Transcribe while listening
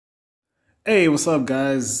Hey, what's up,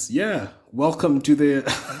 guys? Yeah, welcome to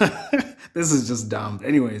the. This is just dumb.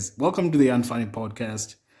 Anyways, welcome to the Unfunny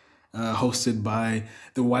podcast, hosted by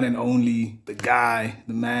the one and only, the guy,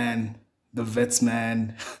 the man, the Vets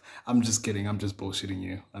Man. I'm just kidding. I'm just bullshitting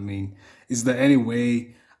you. I mean, is there any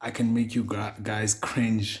way I can make you guys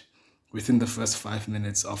cringe within the first 5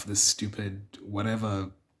 minutes of this stupid, whatever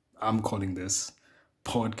I'm calling this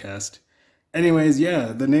podcast? Anyways,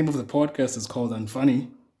 yeah, the name of the podcast is called Unfunny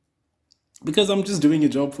because I'm just doing your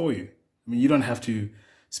job for you. I mean, you don't have to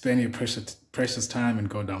spend your precious time and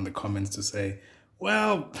go down the comments to say,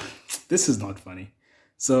 well, this is not funny.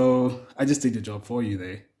 So I just did your job for you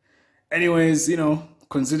there. Anyways,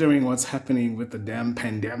 considering what's happening with the damn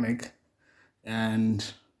pandemic and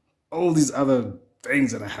all these other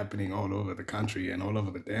things that are happening all over the country and all over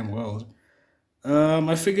the damn world,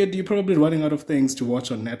 I figured you're probably running out of things to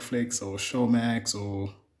watch on Netflix or Showmax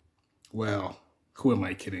or, well, who am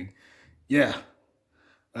I kidding? Yeah,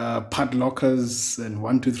 Padlockers and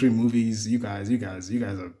 123 movies. You guys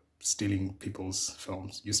are stealing people's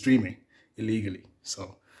films. You're streaming illegally.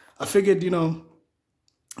 So I figured,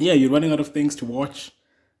 yeah, you're running out of things to watch.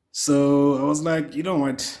 So I was like, you know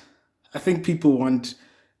what? I think people want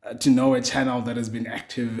to know a channel that has been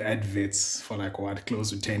active at Vits for like what,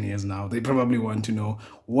 close to 10 years now. They probably want to know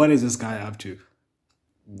what is this guy up to,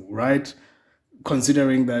 right?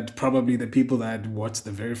 Considering that probably the people that watched the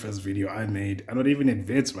very first video I made are not even in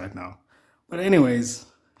vids right now. But anyways.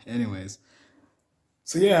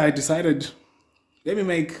 So yeah, I decided let me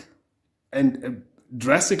make a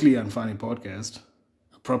drastically unfunny podcast,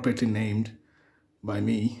 appropriately named by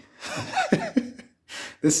me.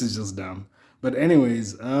 This is just dumb. But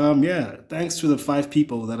anyways, yeah, thanks to the 5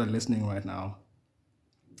 people that are listening right now.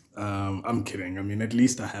 I'm kidding. I mean, at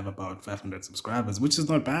least I have about 500 subscribers, which is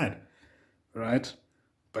not bad, right?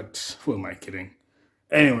 But who am I kidding?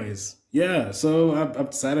 Anyways, yeah, so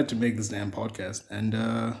I've decided to make this damn podcast, and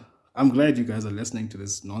I'm glad you guys are listening to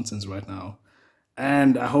this nonsense right now.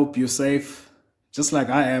 And I hope you're safe, just like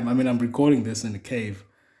I am. I mean, I'm recording this in a cave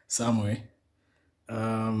somewhere.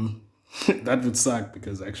 Um, that would suck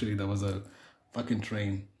because actually there was a fucking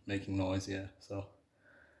train making noise, yeah. So,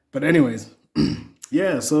 but anyways,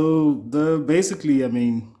 yeah. So I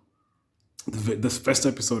mean, this first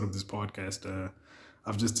episode of this podcast,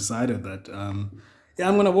 I've just decided that yeah,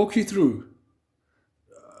 I'm gonna walk you through,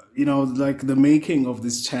 like the making of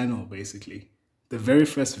this channel, basically, the very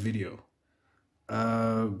first video.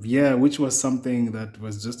 Yeah, which was something that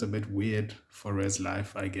was just a bit weird for Res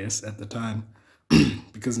Life, I guess, at the time,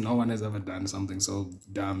 because no one has ever done something so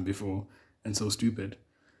dumb before and so stupid.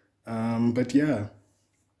 But yeah,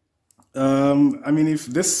 I mean, if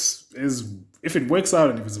it works out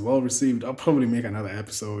and if it's well received, I'll probably make another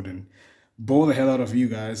episode and bore the hell out of you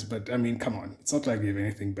guys. But I mean, come on, it's not like you have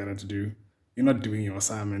anything better to do. You're not doing your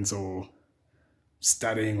assignments or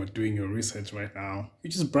studying or doing your research right now.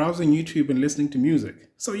 You're just browsing YouTube and listening to music.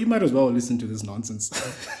 So you might as well listen to this nonsense.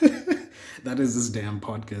 That is this damn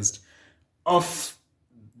podcast of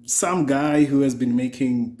some guy who has been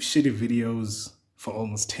making shitty videos for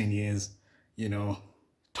almost 10 years, you know,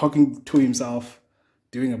 talking to himself,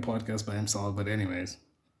 doing a podcast by himself. But anyways,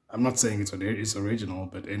 I'm not saying it's original,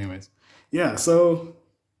 but anyways. Yeah, so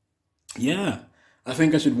yeah, I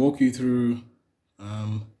think I should walk you through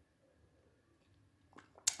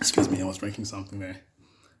excuse me, I was drinking something there.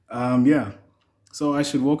 Yeah. So I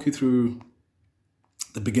should walk you through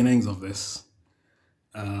the beginnings of this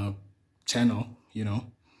uh channel,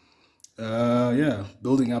 yeah,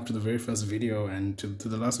 building up to the very first video and to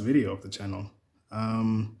the last video of the channel.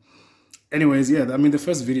 Um, anyways, yeah, I mean, the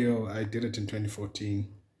first video, I did it in 2014.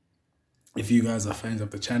 If you guys are fans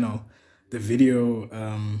of the channel, the video,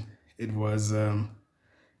 it was,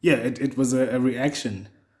 yeah, it was a reaction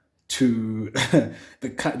to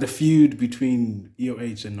the feud between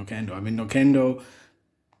EOH and Nokendo. I mean, Nokendo,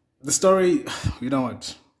 the story, you know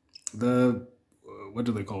what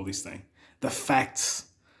do they call this thing? The facts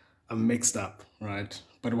are mixed up, right?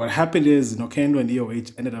 But what happened is Nokendo and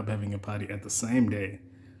EOH ended up having a party at the same day,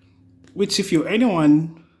 which if you're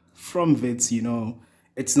anyone from Vits,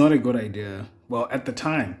 it's not a good idea. Well, at the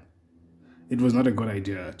time, it was not a good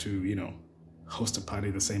idea to, host a party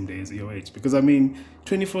the same day as EOH. Because, I mean,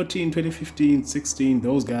 2014, 2015, 16,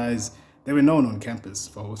 those guys, they were known on campus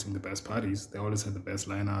for hosting the best parties. They always had the best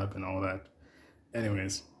lineup and all that.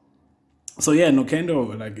 Anyways, so yeah,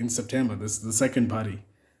 Nokendo, like in September, this the second party.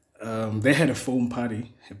 They had a foam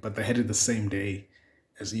party, but they had it the same day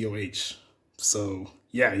as EOH. So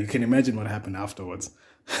yeah, you can imagine what happened afterwards.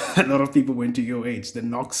 A lot of people went to EOH. The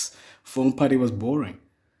Knox foam party was boring.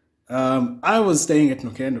 I was staying at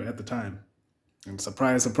Nokendo at the time. And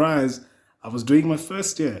surprise, surprise, I was doing my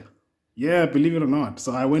first year. Yeah, believe it or not.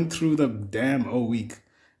 So I went through the damn whole week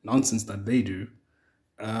nonsense that they do.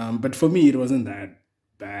 But for me, it wasn't that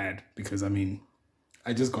bad because I mean,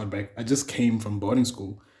 I just got back. I just came from boarding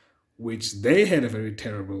school, which they had a very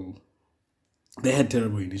terrible. They had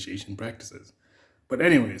terrible initiation practices. But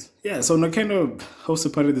anyways, yeah. So Nakendo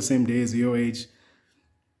hosted party the same day as EOH,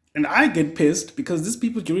 and I get pissed because these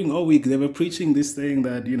people during all week they were preaching this thing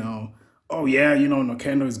that oh yeah,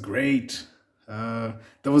 Nakendo is great.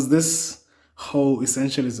 There was this whole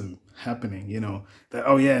essentialism happening, that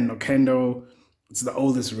oh yeah, Nakendo, it's the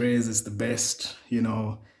oldest race, it's the best,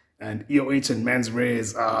 and EOH and men's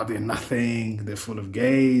race, they're nothing, they're full of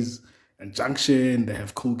gays, and Junction, they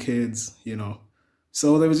have cool kids.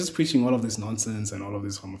 So they were just preaching all of this nonsense and all of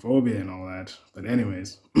this homophobia and all that. But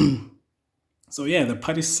anyways, so yeah, the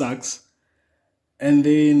party sucks. And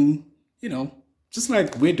then, just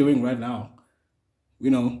like we're doing right now,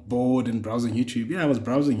 bored and browsing YouTube. Yeah, I was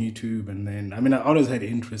browsing YouTube, and then, I mean, I always had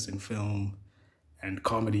interest in film and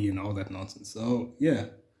comedy and all that nonsense. So yeah,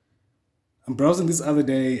 I'm browsing this other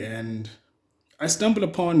day and I stumbled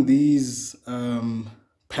upon these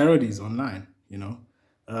parodies online,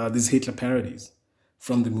 these Hitler parodies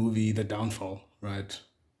from the movie The Downfall, right?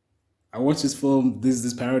 I watched this film,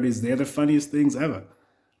 these parodies, they're the funniest things ever.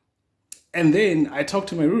 And then I talked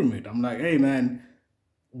to my roommate. I'm like, hey man,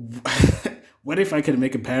 what if I could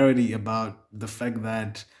make a parody about the fact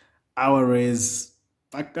that our race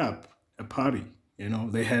fucked up a party?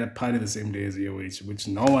 They had a party the same day as EOH, which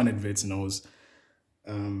no one at Wits knows,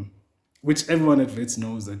 which everyone at Wits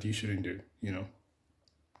knows that you shouldn't do,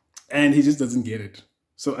 and he just doesn't get it.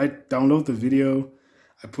 So I download the video,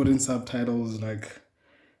 I put in subtitles, like,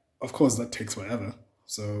 of course that takes forever.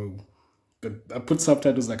 So, but I put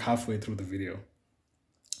subtitles like halfway through the video,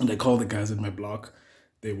 and I call the guys at my block.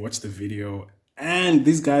 They watch the video, and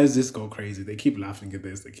these guys just go crazy. They keep laughing at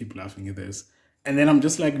this. They keep laughing at this. And then I'm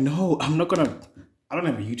just like, no, I don't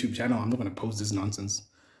have a YouTube channel. I'm not going to post this nonsense.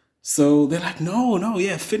 So they're like, no,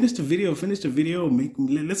 yeah, finish the video,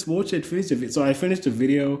 let's watch it, finish the video. So I finished the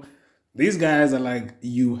video. These guys are like,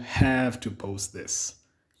 you have to post this.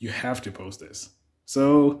 You have to post this.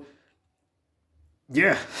 So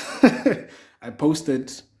yeah, I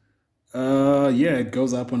posted. Yeah, it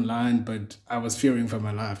goes up online, but I was fearing for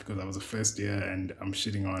my life because I was a first year and I'm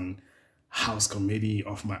shitting on house committee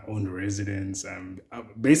of my own residence. And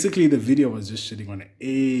basically the video was just shitting on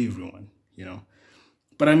everyone.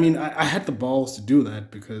 But I mean, I had the balls to do that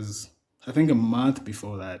because I think a month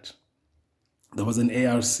before that, there was an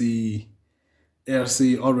ARC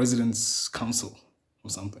All Residents Council or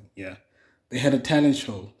something. Yeah, they had a talent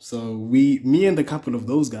show. So me and a couple of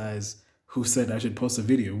those guys who said I should post a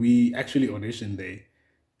video, we actually auditioned there,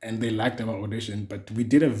 and they liked our audition, but we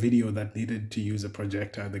did a video that needed to use a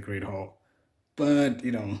projector at the Great Hall. But, I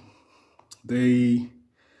don't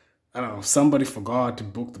know, somebody forgot to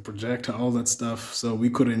book the projector, all that stuff, so we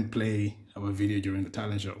couldn't play our video during the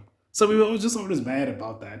talent show. So we were just always mad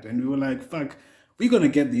about that, and we were like, fuck, we're gonna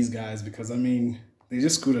get these guys because, I mean, they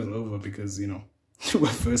just screwed us over because, we're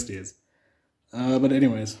first years. But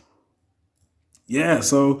anyways, yeah,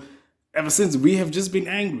 so ever since we have just been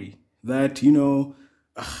angry that,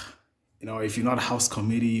 if you're not house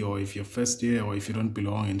committee or if you're first year or if you don't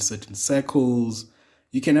belong in certain circles,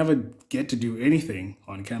 you can never get to do anything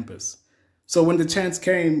on campus. So when the chance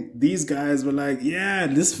came, these guys were like, yeah,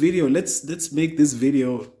 this video, let's make this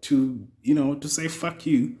video to, to say fuck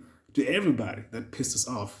you to everybody that pissed us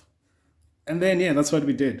off. And then, yeah, that's what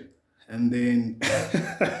we did. And then,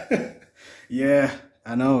 yeah,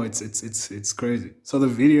 I know it's crazy. So the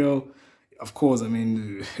video, of course, I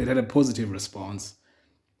mean, it had a positive response.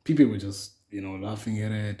 People were just, laughing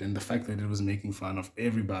at it. And the fact that it was making fun of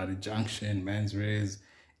everybody, Junction, Man's Race,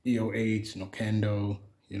 EOH, Nakendo,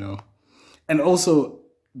 And also,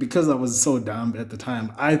 because I was so dumb at the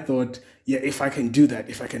time, I thought, yeah, if I can do that,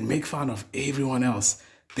 if I can make fun of everyone else,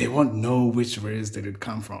 they won't know which race did it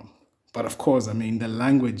come from. But of course, I mean, the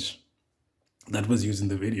language that was used in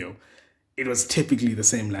the video, it was typically the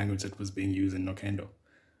same language that was being used in Nakendo.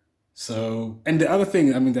 So, and the other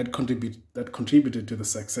thing, I mean, that contributed to the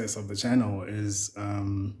success of the channel is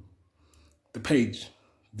the page,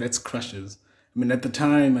 Vets Crushes. I mean, at the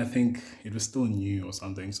time, I think it was still new or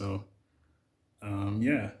something. So,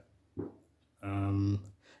 yeah,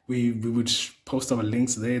 we would post our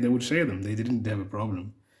links there. They would share them. They didn't have a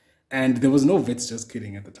problem. And there was no Vets Just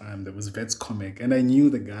Kidding at the time. There was Vets Comic. And I knew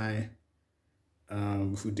the guy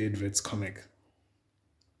who did Vets Comic.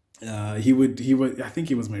 He would, I think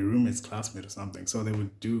he was my roommate's classmate or something. So they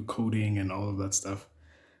would do coding and all of that stuff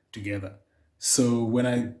together. So when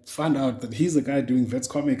I found out that he's the guy doing Vets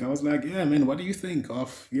Comic, I was like, yeah, man, what do you think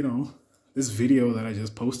of, this video that I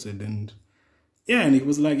just posted? And yeah, and he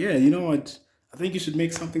was like, yeah, you know what? I think you should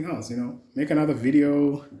make something else, make another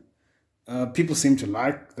video. People seem to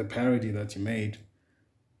like the parody that you made.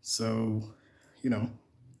 So, you know,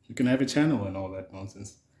 you can have a channel and all that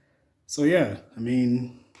nonsense. So yeah, I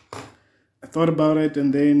mean, I thought about it,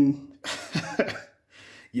 and then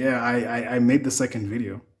yeah, I made the second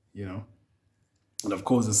video, and of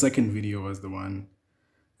course the second video was the one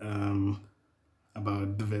um,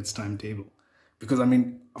 about the vet's timetable, because I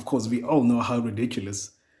mean, of course, we all know how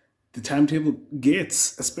ridiculous the timetable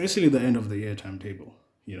gets, especially the end of the year timetable.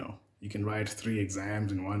 You can write 3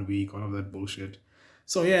 exams in 1 week, all of that bullshit.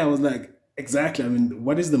 So yeah, I was like, exactly. I mean,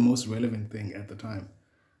 what is the most relevant thing at the time?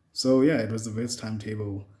 So yeah, it was the vet's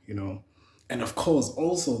timetable, and of course,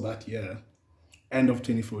 also that year, end of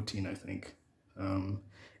 2014, I think, um,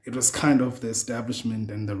 it was kind of the establishment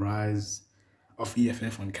and the rise of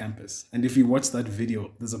EFF on campus. And if you watch that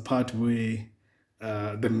video, there's a part where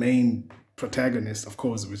the main protagonist, of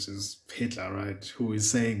course, which is Hitler, right, who is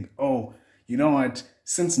saying, oh, you know what,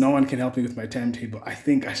 since no one can help me with my timetable, I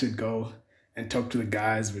think I should go and talk to the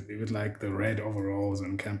guys with like the red overalls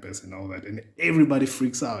on campus and all that. And everybody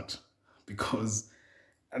freaks out because,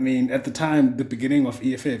 I mean, at the time, the beginning of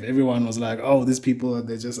EFF, everyone was like, oh, these people,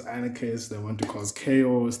 they're just anarchists. They want to cause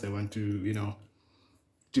chaos. They want to,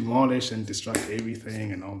 demolish and destruct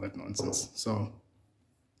everything and all that nonsense. So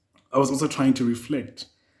I was also trying to reflect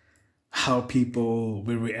how people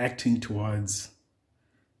were reacting towards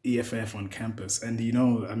EFF on campus. And,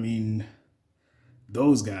 I mean,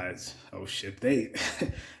 those guys, oh shit,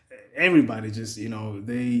 everybody just,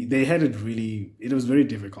 they had it was very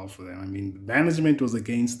difficult for them. I mean, management was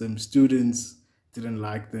against them, students didn't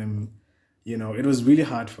like them, it was really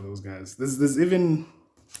hard for those guys. There's even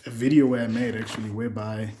a video where I made, actually,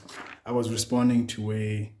 whereby I was responding to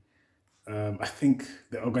I think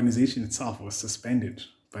the organization itself was suspended,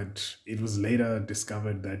 but it was later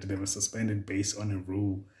discovered that they were suspended based on a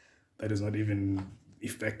rule that is not even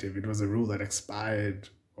effective. It was a rule that expired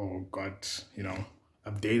or got,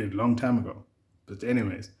 updated long time ago. But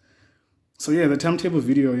anyways, so yeah, the timetable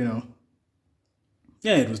video,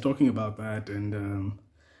 yeah, it was talking about that, and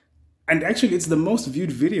actually it's the most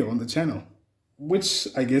viewed video on the channel, which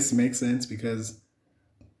I guess makes sense because,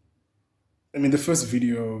 I mean, the first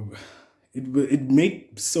video, it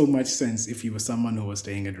made so much sense if you were someone who was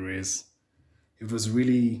staying at res. It was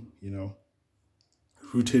really,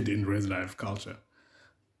 rooted in res life culture.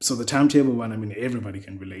 So the timetable one, I mean, everybody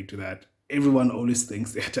can relate to that. Everyone always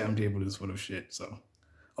thinks their timetable is full of shit. So,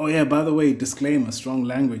 oh yeah, by the way, disclaimer, strong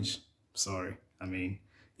language. Sorry. I mean,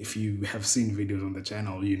 if you have seen videos on the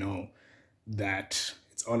channel, you know that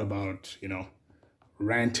it's all about,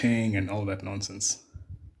 ranting and all that nonsense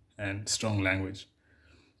and strong language.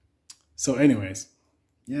 So anyways,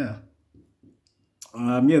 yeah.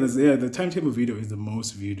 The timetable video is the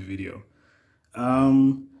most viewed video.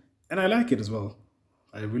 And I like it as well.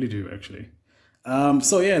 I really do, actually.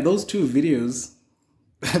 So yeah, those 2 videos,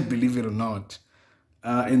 believe it or not,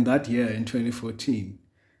 in that year, in 2014,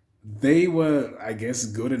 they were, I guess,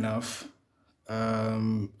 good enough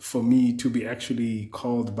for me to be actually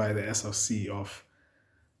called by the SRC off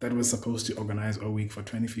that was supposed to organize a week for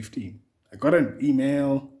 2015. I got an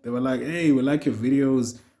email. They were like, hey, we like your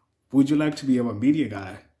videos. Would you like to be our media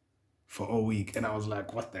guy for a week? And I was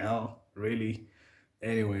like, what the hell? Really?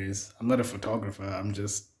 Anyways, I'm not a photographer. I'm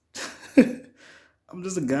just I'm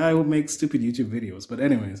just a guy who makes stupid YouTube videos. But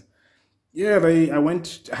anyways, yeah,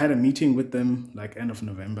 I had a meeting with them like end of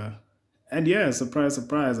November. And yeah, surprise,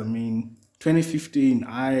 surprise. I mean, 2015,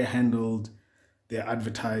 I handled their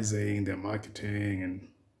advertising, their marketing, and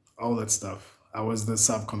all that stuff. I was the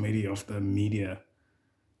subcommittee of the media,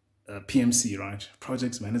 PMC, right?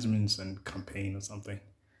 Projects Management and Campaign or something,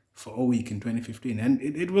 for a week in 2015. And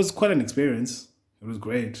it was quite an experience. It was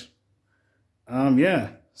great.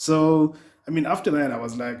 Yeah. So, I mean, after that, I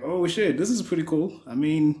was like, oh shit, this is pretty cool. I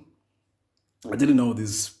mean, I didn't know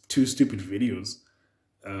these 2 stupid videos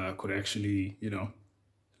could actually,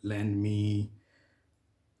 land me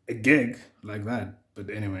a gig like that. But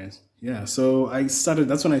anyways, yeah. So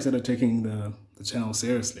that's when I started taking the channel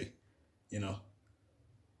seriously,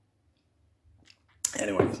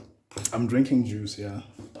 Anyways, I'm drinking juice here,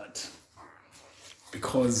 but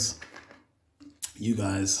because you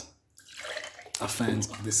guys are fans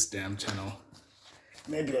of this damn channel,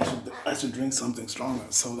 maybe I should drink something stronger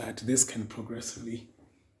so that this can progressively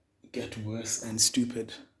get worse and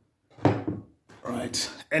stupid. Right.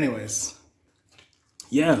 Anyways,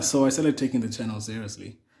 yeah, so I started taking the channel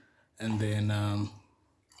seriously. And then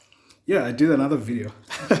yeah, I did another video.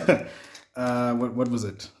 What was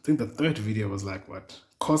it? I think the third video was like what?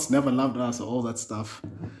 Course never loved us, all that stuff.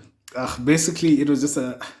 Basically, it was just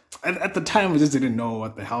at the time, I just didn't know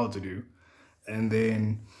what the hell to do. And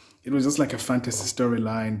then it was just like a fantasy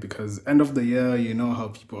storyline because end of the year, you know how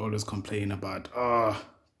people always complain about,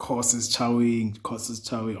 courses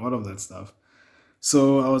chowing, all of that stuff.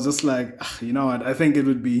 So I was just like, you know what? I think it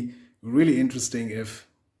would be really interesting if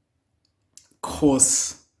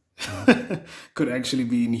course could actually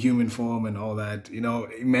be in human form and all that. You know,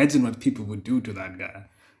 imagine what people would do to that guy,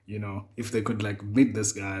 you know, if they could like meet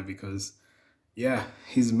this guy because, yeah,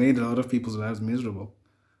 he's made a lot of people's lives miserable.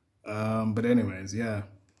 But anyways, yeah,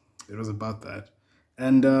 it was about that.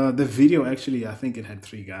 And the video actually, I think it had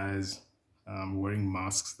three guys wearing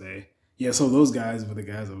masks there. Yeah, so those guys were the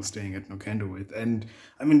guys I was staying at Nokendo with. And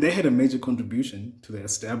I mean, they had a major contribution to the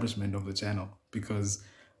establishment of the channel because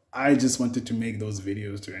I just wanted to make those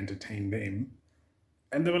videos to entertain them.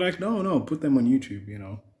 And they were like, no, no, put them on YouTube, you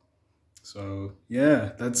know. So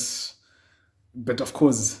yeah, that's, but of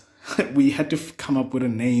course, we had to come up with a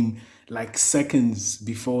name like seconds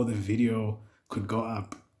before the video could go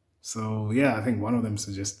up. So yeah, I think one of them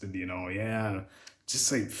suggested, you know, yeah, just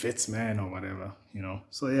say Wits Man or whatever, you know.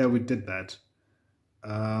 So yeah, we did that.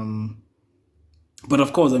 But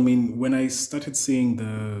of course, I mean, when I started seeing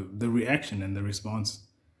the reaction and the response,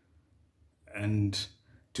 and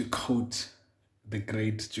to quote the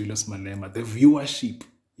great Julius Malema, the viewership,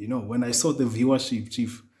 you know, when I saw the viewership,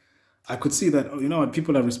 Chief, I could see that, you know what,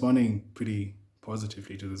 people are responding pretty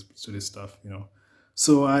positively to this stuff, you know.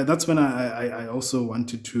 So that's when I also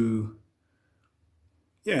wanted to,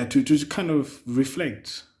 yeah, to kind of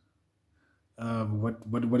reflect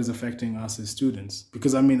what is affecting us as students.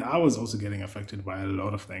 Because I mean, I was also getting affected by a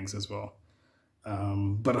lot of things as well.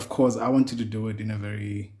 But of course, I wanted to do it in a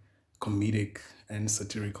very comedic and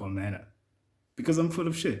satirical manner because I'm full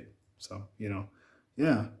of shit. So, you know,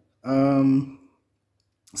 yeah.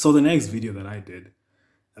 So the next video that I did,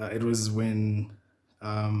 it was when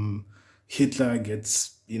Hitler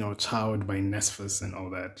gets, you know, chowed by Nesfus and all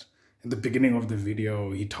that. In the beginning of the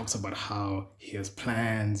video, he talks about how he has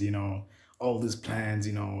plans, you know, all these plans,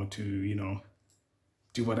 you know, to, you know,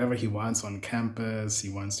 do whatever he wants on campus. He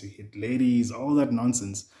wants to hit ladies, all that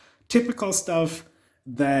nonsense. Typical stuff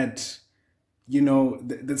that, you know,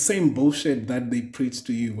 the same bullshit that they preach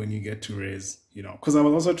to you when you get to res, you know. Because I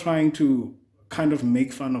was also trying to kind of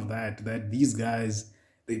make fun of that these guys,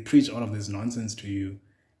 they preach all of this nonsense to you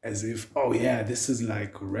as if, oh yeah, this is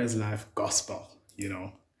like res life gospel, you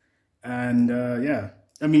know. And yeah,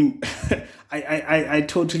 I mean, I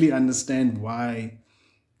totally understand why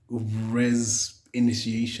res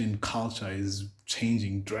initiation culture is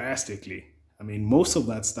changing drastically. I mean, most of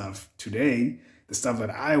that stuff today, the stuff that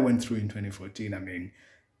I went through in 2014, I mean,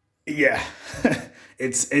 yeah,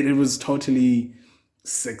 it was totally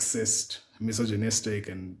sexist, misogynistic,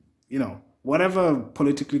 and, you know, whatever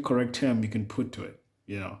politically correct term you can put to it,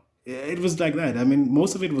 you know, it was like that. I mean,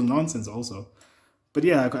 most of it was nonsense also. But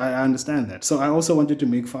yeah, I understand that. So I also wanted to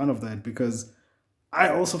make fun of that because I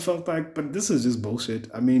also felt like, but this is just bullshit.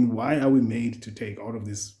 I mean, why are we made to take all of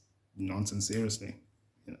this nonsense seriously?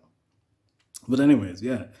 You know. But anyways,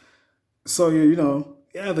 yeah. So you know,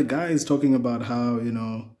 yeah, the guy is talking about how, you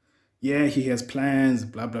know, yeah, he has plans,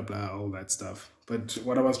 blah blah blah, all that stuff. But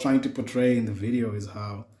what I was trying to portray in the video is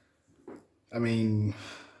how, I mean,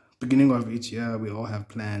 beginning of each year, we all have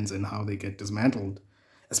plans and how they get dismantled.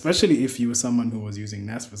 Especially if you were someone who was using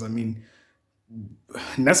Nesfus. I mean,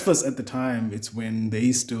 Nesfus at the time, it's when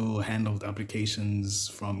they still handled applications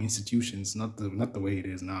from institutions, not the way it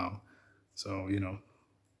is now. So, you know,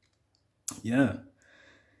 yeah.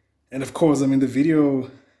 And of course, I mean, the video,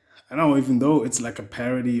 I know, even though it's like a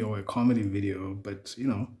parody or a comedy video, but, you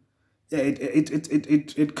know, yeah,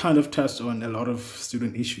 it kind of touched on a lot of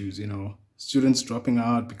student issues, you know, students dropping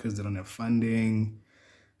out because they don't have funding,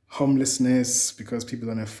 homelessness because people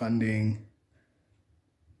don't have funding,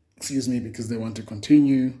 excuse me, because they want to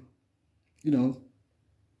continue, you know,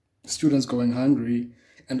 students going hungry.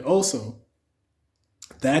 And also,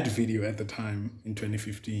 that video at the time in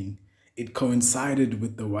 2015, it coincided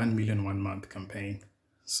with the 1 million 1 month campaign.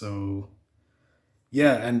 So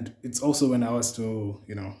yeah, and it's also when I was still,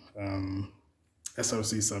 you know,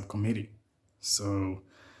 SRC subcommittee. So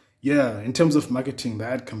yeah, in terms of marketing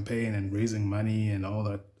that campaign and raising money and all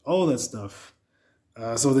that stuff.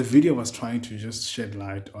 So the video was trying to just shed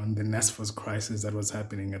light on the Nesfus crisis that was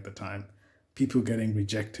happening at the time. People getting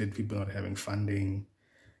rejected, people not having funding,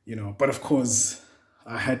 you know. But of course,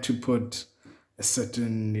 I had to put a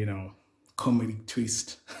certain, you know, comedic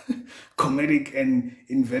twist, comedic and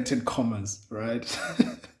inverted commas, right?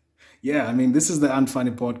 Yeah, I mean, this is the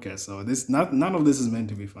Unfunny podcast, so none of this is meant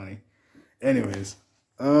to be funny. Anyways,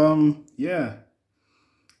 yeah.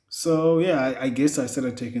 So yeah, I guess I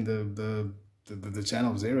started taking the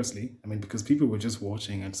channel seriously. I mean, because people were just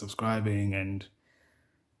watching and subscribing, and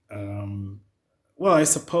well, I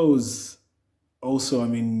suppose also, I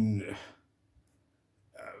mean,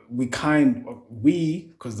 we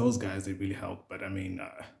because those guys they really help, but I mean,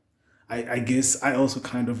 I guess I also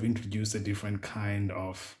kind of introduced a different kind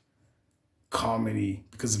of comedy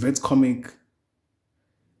because Vets comic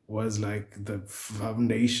was like the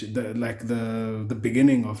foundation, the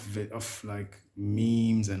beginning of like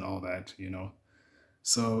memes and all that, you know.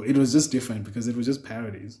 So it was just different because it was just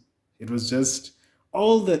parodies. It was just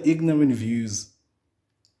all the ignorant views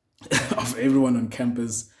of everyone on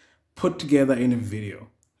campus put together in a video,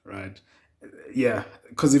 right? Yeah,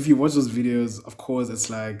 because if you watch those videos, of course, it's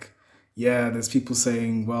like, yeah, there's people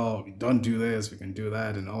saying, well, don't do this, we can do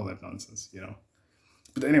that, and all that nonsense, you know.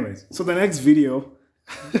 But anyways, so the next video,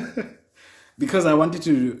 because I wanted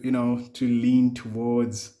to, you know, to lean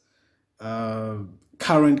towards uh,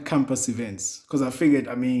 current campus events, because I figured,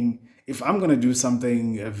 I mean, if I'm gonna do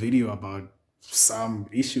something, a video about some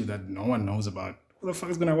issue that no one knows about, who the fuck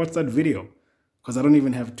is gonna watch that video? Because I don't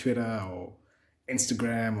even have Twitter or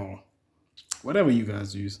Instagram or whatever you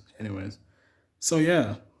guys use. Anyways, so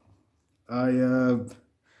yeah, Cebo,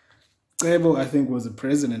 I think, was the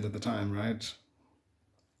president at the time, right?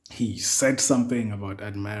 He said something about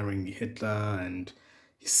admiring Hitler and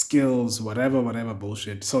his skills, whatever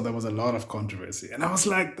bullshit. So there was a lot of controversy. And I was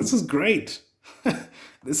like, this is great.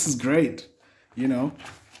 This is great, you know?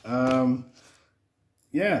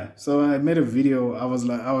 Yeah, so I made a video. I was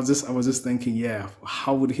just thinking, yeah,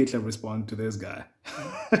 how would Hitler respond to this guy?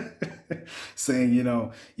 Saying, you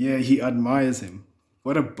know, yeah, he admires him.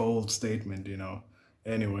 What a bold statement, you know.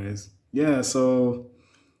 Anyways, yeah, so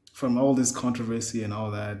from all this controversy and all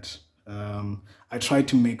that, I tried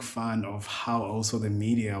to make fun of how also the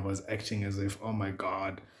media was acting as if, oh my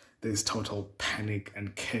God, there's total panic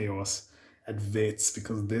and chaos at Wits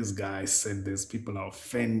because this guy said this. People are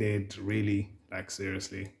offended, really, like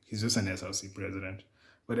seriously. He's just an SLC president.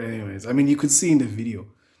 But anyways, I mean, you could see in the video,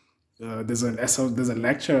 there's a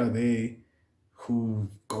lecturer there who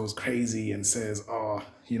goes crazy and says, oh,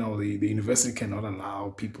 you know, the university cannot allow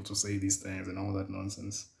people to say these things and all that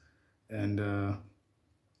nonsense. And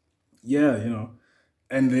yeah, you know,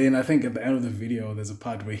 and then I think at the end of the video, there's a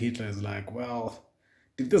part where Hitler is like, well,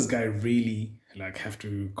 did this guy really like have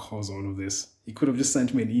to cause all of this? He could have just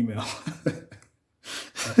sent me an email.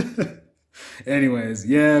 Anyways,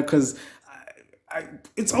 yeah, because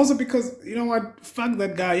it's also because, you know what, fuck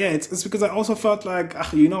that guy. Yeah, it's because I also felt like,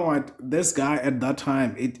 you know what, this guy at that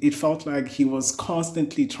time, it felt like he was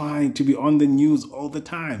constantly trying to be on the news all the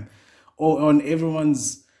time or on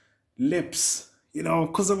everyone's lips, you know,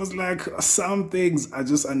 because it was like some things are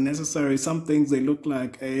just unnecessary. Some things they look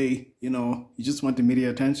like, hey, you know, you just want the media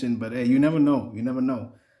attention, but hey, you never know. You never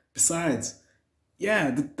know. Besides,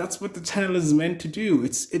 yeah, that's what the channel is meant to do.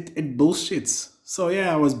 It bullshits. So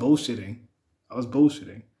yeah, I was bullshitting. I was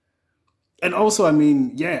bullshitting. And also, I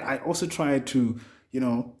mean, yeah, I also tried to, you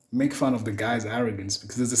know, make fun of the guy's arrogance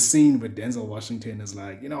because there's a scene where Denzel Washington is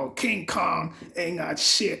like, you know, King Kong ain't got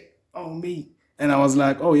shit on me. And I was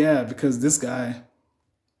like, oh yeah, because this guy,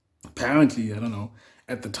 apparently, I don't know,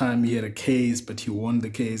 at the time he had a case, but he won the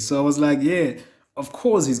case. So I was like, yeah, of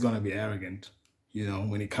course he's gonna be arrogant, you know,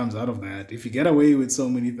 when he comes out of that. If you get away with so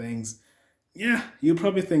many things, yeah, you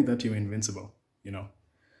probably think that you're invincible, you know.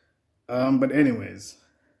 But anyways.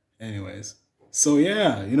 So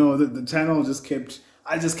yeah, you know, the channel just kept,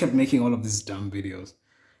 I just kept making all of these dumb videos.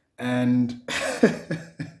 And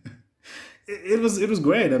it was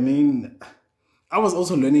great. I mean, I was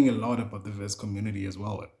also learning a lot about the Vest community as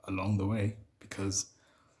well along the way because,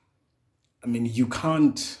 I mean, you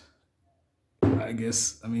can't, I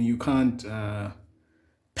mean, you can't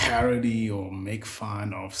parody or make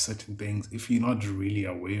fun of certain things if you're not really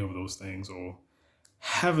aware of those things or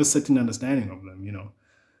have a certain understanding of them, you know.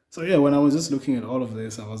 So yeah, when I was just looking at all of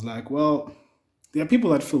this, I was like, well, there are people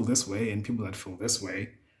that feel this way and people that feel this way.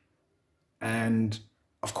 And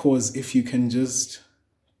of course, if you can just,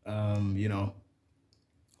 you know,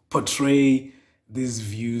 portray these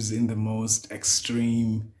views in the most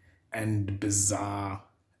extreme and bizarre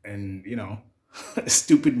and, you know,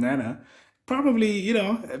 stupid manner, probably, you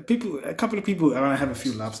know, a couple of people are gonna have a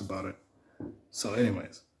few laughs about it. So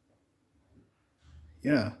anyways,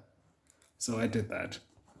 yeah, so I did that.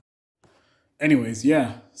 Anyways,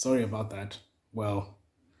 yeah, sorry about that. Well,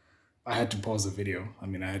 I had to pause the video. I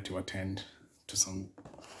mean, I had to attend to some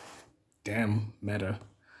damn matter,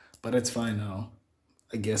 but it's fine now.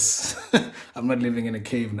 I guess I'm not living in a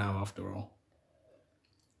cave now after all.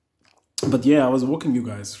 But yeah, I was walking you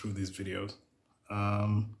guys through these videos.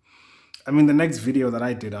 Um, I mean, the next video that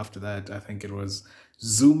I did after that, I think it was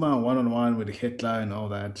Zuma one-on-one with Hitler and all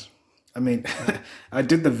that. I mean, I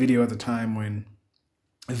did the video at the time when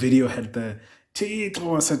the video had the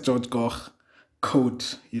Tito said George Goch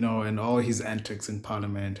quote, and all his antics in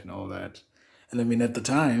parliament and all that. And I mean, at the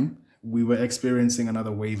time, we were experiencing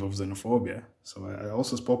another wave of xenophobia. So I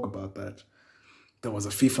also spoke about that. There was a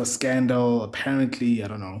FIFA scandal. Apparently, I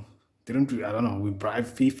don't know. I don't know. We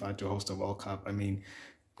bribed FIFA to host a World Cup. I mean,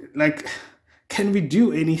 like, can we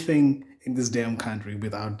do anything in this damn country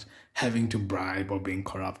without having to bribe or being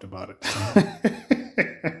corrupt about it?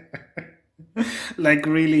 Like,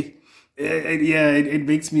 really? It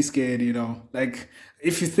makes me scared, Like,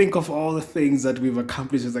 if you think of all the things that we've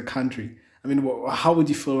accomplished as a country, I mean, how would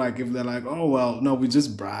you feel like if they're like, oh, well, no, we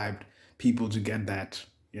just bribed people to get that,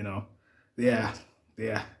 Yeah,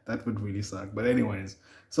 yeah, that would really suck. But anyways,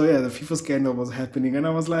 so yeah, the FIFA scandal was happening, and I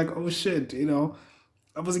was like, oh shit,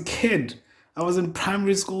 I was a kid. I was in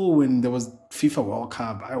primary school when there was FIFA World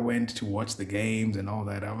Cup. I went to watch the games and all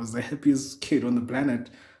that. I was the happiest kid on the planet,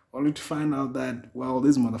 only to find out that, well,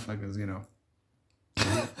 these motherfuckers,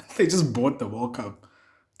 they just bought the World Cup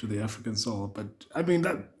to the African soul. But I mean,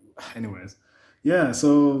 anyways. Yeah,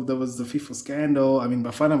 so there was the FIFA scandal. I mean,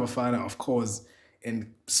 Bafana, of course,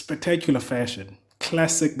 in spectacular fashion,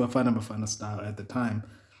 classic Bafana style at the time,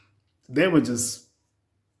 they were just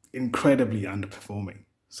incredibly underperforming.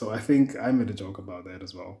 So I think I made a joke about that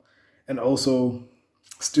as well. And also,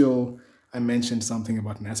 still, I mentioned something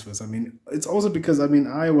about Nesfus. I mean, it's also because, I mean,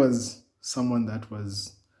 I was someone that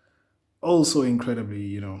was also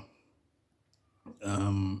incredibly,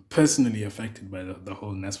 personally affected by the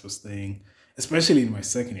whole Nesfus thing, especially in my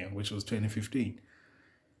second year, which was 2015.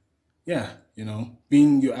 Yeah,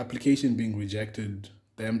 your application being rejected,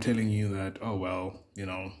 them telling you that, oh, well,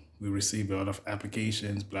 we received a lot of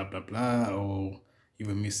applications, blah, blah, blah, or you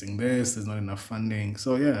were missing this, there's not enough funding.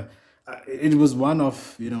 So yeah, it was one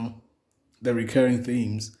of, the recurring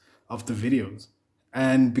themes of the videos.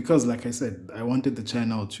 And because, like I said, I wanted the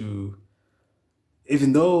channel to,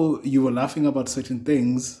 even though you were laughing about certain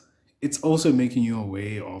things, it's also making you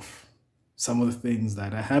aware of some of the things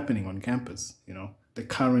that are happening on campus, the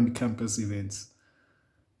current campus events.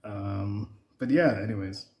 But yeah,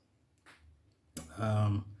 anyways.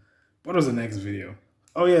 What was the next video?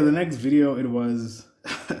 Oh yeah, the next video, it was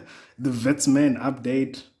the Wits Man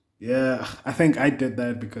update. Yeah, I think I did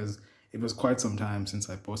that because it was quite some time since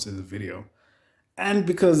I posted the video. And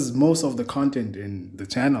because most of the content in the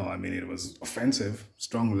channel, I mean, it was offensive,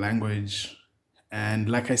 strong language. And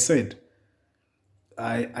like I said,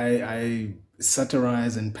 I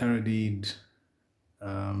satirized and parodied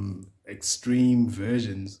extreme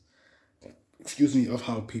versions, excuse me, of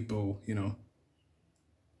how people,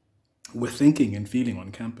 were thinking and feeling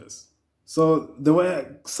on campus. So there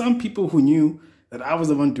were some people who knew that I was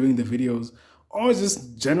the one doing the videos, or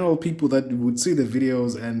just general people that would see the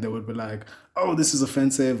videos and they would be like, oh, this is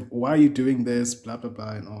offensive. Why are you doing this? Blah, blah,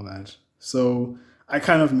 blah, and all that. So I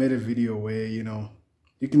kind of made a video where,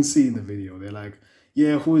 you can see in the video, they're like,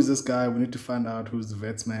 yeah, who is this guy? We need to find out who's the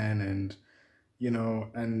Wits Man, and,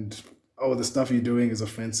 and, oh, the stuff you're doing is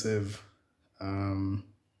offensive.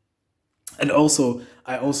 And also,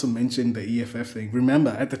 I also mentioned the EFF thing.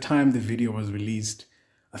 Remember, at the time the video was released,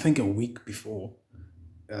 I think a week before,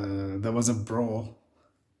 there was a brawl,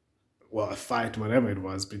 well, a fight, whatever it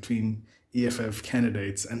was, between EFF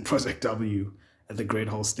candidates and Project W at the Great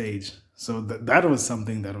Hall stage. So that was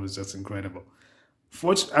something that was just incredible.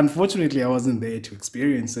 Unfortunately, I wasn't there to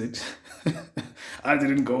experience it. I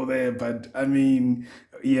didn't go there, but I mean,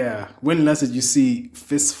 yeah, when last did you see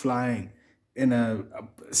fists flying in a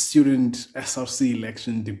student SRC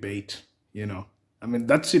election debate? I mean,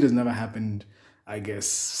 that shit has never happened, I guess,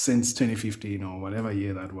 since 2015 or whatever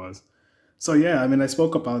year that was. So yeah, I mean, I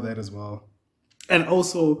spoke about that as well. And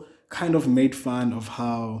also kind of made fun of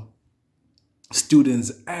how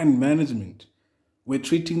students and management were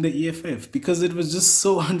treating the EFF, because it was just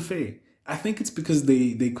so unfair. I think it's because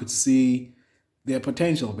they could see their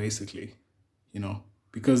potential, basically,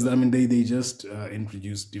 because, I mean, they just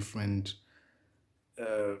introduced different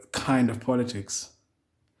kind of politics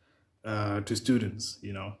to students,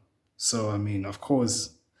 So, I mean, of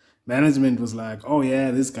course, management was like, oh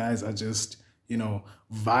yeah, these guys are just,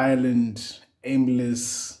 violent,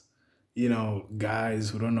 aimless, guys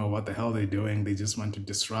who don't know what the hell they're doing. They just want to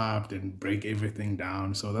disrupt and break everything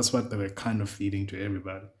down. So that's what they were kind of feeding to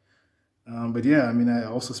everybody. But yeah, I mean, I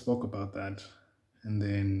also spoke about that. And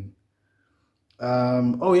then,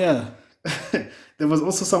 oh yeah, there was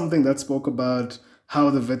also something that spoke about how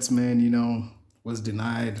the Wits Man, was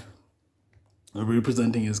denied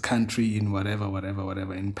representing his country in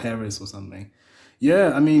whatever, in Paris or something.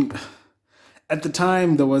 Yeah, I mean, at the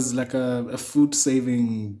time there was like a food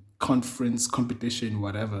saving conference competition,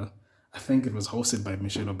 whatever. I think it was hosted by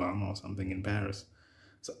Michelle Obama or something in Paris.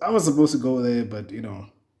 So I was supposed to go there, but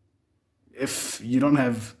if you don't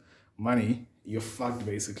have money, you're fucked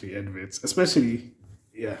basically at Wits, especially,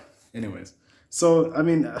 yeah. Anyways, so I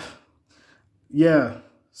mean, yeah.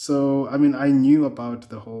 So I mean, I knew about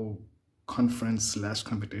the whole conference slash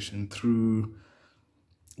competition through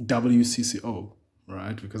WCCO,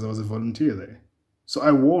 right? Because I was a volunteer there. So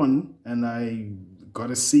I won and I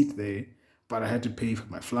got a seat there, but I had to pay for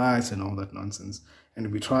my flights and all that nonsense.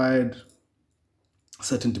 And we tried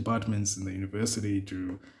certain departments in the university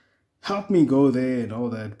to help me go there and all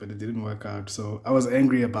that, but it didn't work out. So I was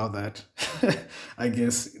angry about that. I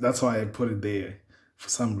guess that's why I put it there for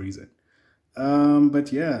some reason.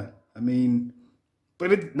 But yeah, I mean,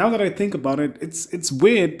 now that I think about it, it's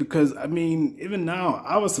weird because I mean, even now,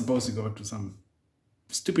 I was supposed to go to some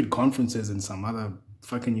stupid conferences in some other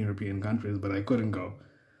fucking European countries, but I couldn't go.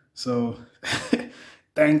 So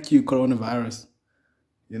thank you, coronavirus,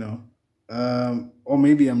 you know. Or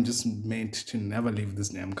maybe I'm just meant to never leave this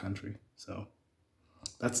damn country. So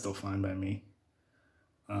that's still fine by me.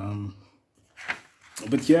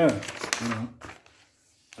 But yeah, you know.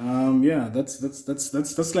 Yeah, that's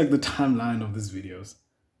like the timeline of these videos.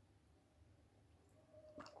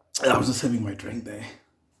 I was just having my drink there.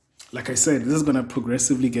 Like I said, this is gonna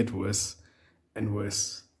progressively get worse and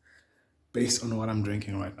worse based on what I'm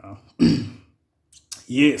drinking right now.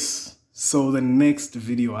 Yes. So the next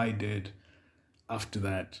video I did after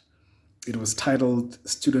that, it was titled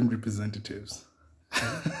Student Representatives.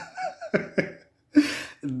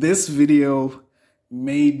 This video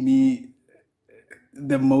made me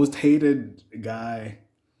the most hated guy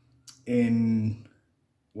in,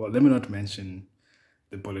 well, let me not mention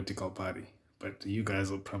the political party, but you guys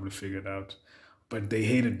will probably figure it out. But they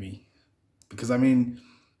hated me because, I mean,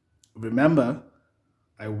 remember,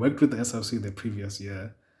 I worked with the SRC the previous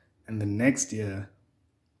year, and the next year,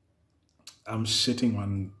 I'm shitting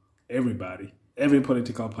on everybody, every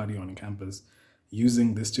political party on campus,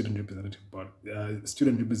 using the student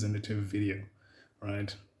representative video,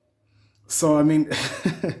 right? So I mean,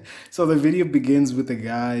 so the video begins with a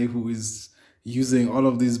guy who is using all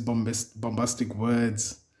of these bombastic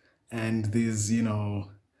words and these,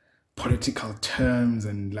 political terms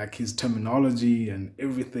and like his terminology and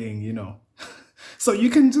everything, So you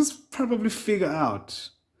can just probably figure out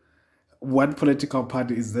what political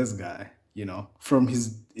party is this guy, from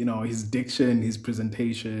his, his diction, his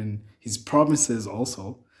presentation, his promises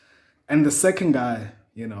also. And the second guy,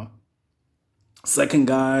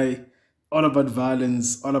 all about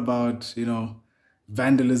violence, all about,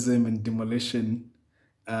 vandalism and demolition.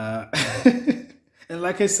 And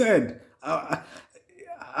like I said, I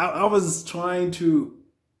was trying to,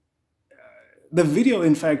 the video,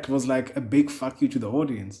 in fact, was like a big fuck you to the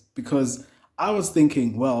audience because I was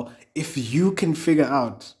thinking, well, if you can figure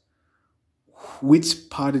out which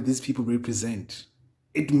party these people represent,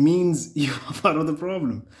 it means you are part of the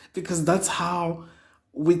problem because that's how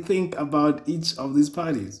we think about each of these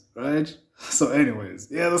parties, right? So anyways,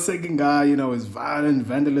 yeah, the second guy, is violent,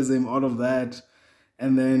 vandalism, all of that.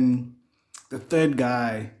 And then the third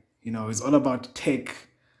guy, is all about tech,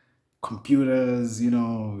 computers,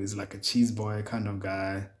 is like a cheese boy kind of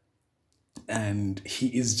guy. And he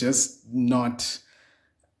is just not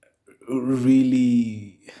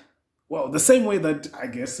really, well, the same way that I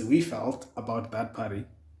guess we felt about that party,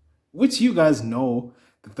 which you guys know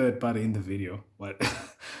the third party in the video. But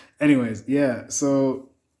anyways, yeah, so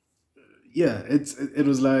yeah, it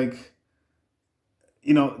was like,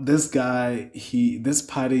 this guy, this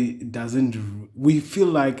party doesn't, we feel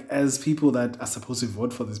like as people that are supposed to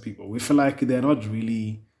vote for these people, we feel like they're not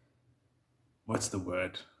really, what's the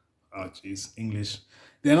word? Oh, geez, English.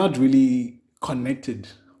 They're not really connected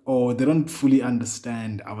or they don't fully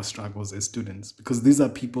understand our struggles as students because these are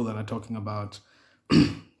people that are talking about,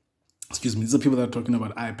 excuse me, these are people that are talking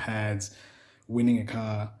about iPads, winning a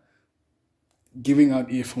car, giving out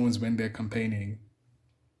earphones when they're campaigning,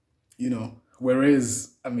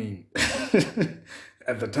 whereas, I mean,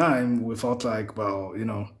 at the time we felt like, well,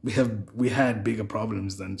 we had bigger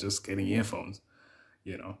problems than just getting earphones,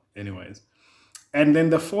 anyways. And then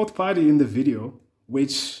the fourth party in the video,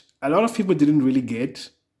 which a lot of people didn't really get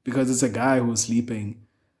because it's a guy who's sleeping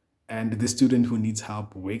and the student who needs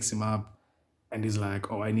help wakes him up and he's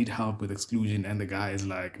like, oh, I need help with exclusion. And the guy is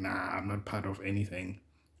like, nah, I'm not part of anything.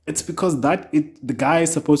 It's because the guy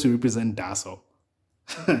is supposed to represent Daso.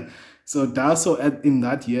 So Daso in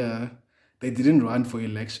that year, they didn't run for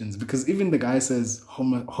elections because even the guy says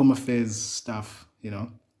home affairs stuff,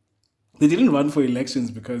 They didn't run for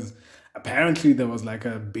elections because apparently there was like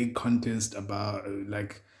a big contest about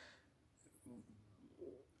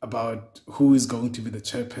who is going to be the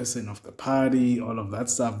chairperson of the party, all of that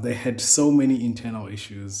stuff. They had so many internal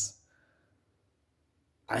issues,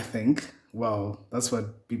 I think. Well, that's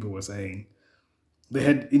what people were saying. They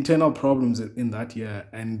had internal problems in that year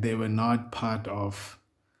and they were not part of,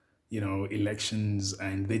 elections,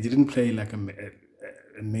 and they didn't play like a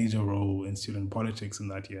major role in student politics in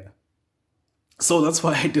that year. So that's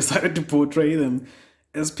why I decided to portray them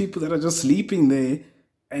as people that are just sleeping there.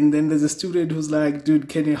 And then there's a student who's like, dude,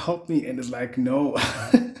 can you help me? And it's like, no,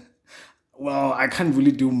 well, I can't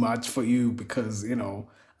really do much for you because,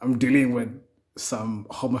 I'm dealing with some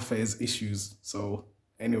home affairs issues. So,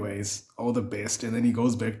 anyways, all the best. And then he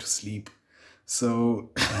goes back to sleep.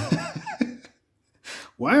 So,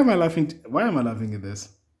 why am I laughing? Why am I laughing at this?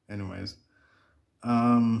 Anyways,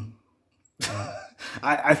 um,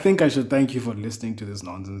 I think I should thank you for listening to this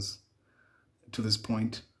nonsense to this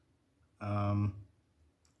point.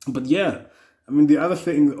 But yeah, I mean, the other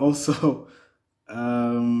thing also,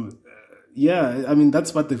 yeah, I mean,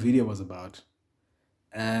 that's what the video was about.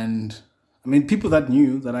 And I mean, people that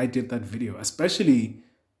knew that I did that video, especially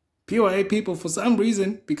PYA people for some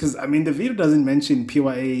reason, because I mean, the video doesn't mention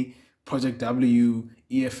PYA, Project W,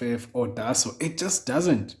 EFF, or DASO. It just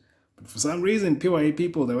doesn't. But for some reason, PYA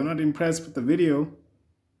people, they were not impressed with the video.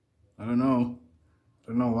 I don't know. I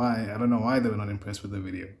don't know why. I don't know why they were not impressed with the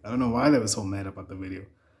video. I don't know why they were so mad about the video.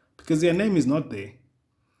 Because their name is not there.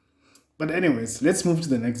 But anyways, let's move to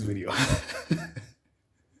the next video.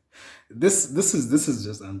 This is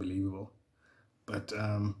just unbelievable. But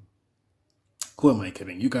who am I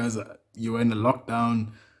kidding? You guys, you're in a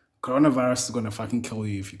lockdown. Coronavirus is gonna fucking kill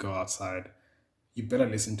you if you go outside. You better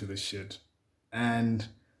listen to this shit. And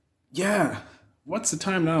yeah, what's the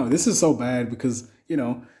time now? This is so bad because,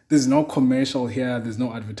 there's no commercial here. There's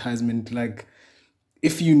no advertisement. Like,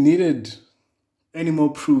 if you needed any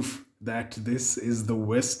more proof that this is the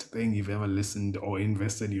worst thing you've ever listened or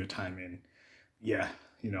invested your time in, yeah,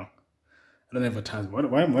 I don't advertise. What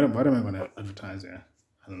am I going to advertise here?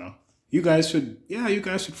 I don't know. You guys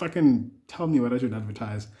should fucking tell me what I should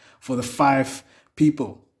advertise for the 5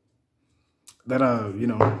 people that are,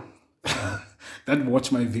 that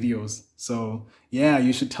watch my videos. So yeah,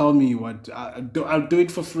 you should tell me what I'll do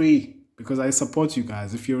it for free because I support you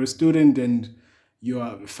guys. If you're a student and you're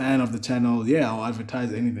a fan of the channel, yeah, I'll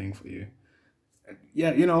advertise anything for you.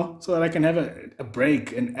 Yeah, so that I can have a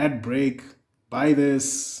break, an ad break. Buy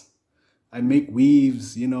this. I make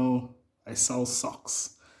weaves, I sell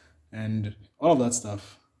socks and all of that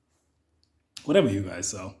stuff. Whatever you guys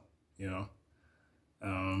sell, I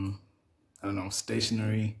don't know,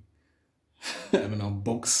 stationery. I don't know,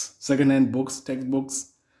 books, secondhand books,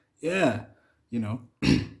 textbooks. Yeah,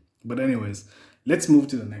 But anyways, let's move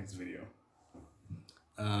to the next video.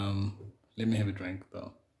 Let me have a drink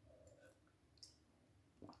though.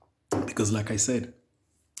 Because like I said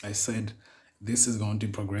this is going to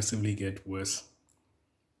progressively get worse.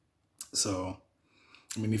 So,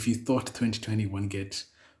 I mean, if you thought 2020 wouldn't get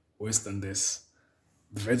worse than this,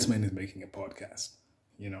 the Wits Man is making a podcast,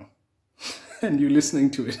 and you're listening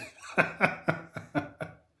to it.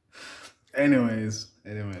 anyways,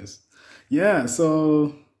 yeah,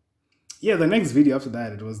 so yeah, the next video after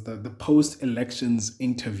that, it was the post-elections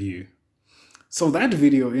interview. So that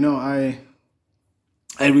video, I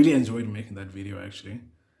really enjoyed making that video actually.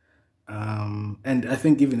 And I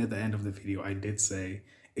think even at the end of the video, I did say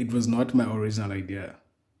it was not my original idea.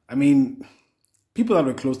 I mean, people that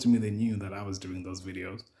were close to me, they knew that I was doing those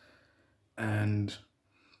videos. And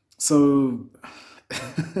so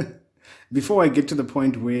before I get to the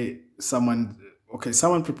point where someone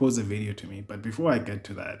proposed a video to me, but before I get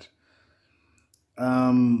to that,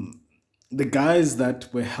 the guys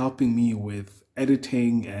that were helping me with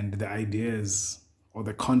editing and the ideas or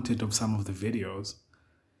the content of some of the videos,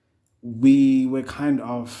 we were thinking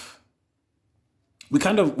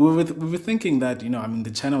that,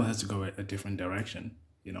 the channel has to go a different direction,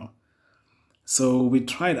 So we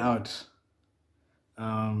tried out,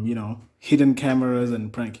 hidden cameras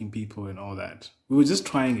and pranking people and all that. We were just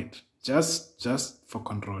trying it, just for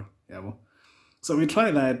control. Yeah. So we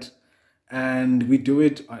tried that and we do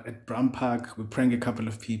it at Brum Park. We prank a couple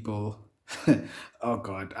of people. Oh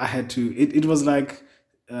God, I had to, it was like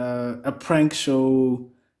a prank show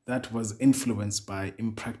that was influenced by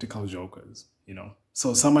Impractical Jokers,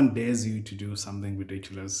 So someone dares you to do something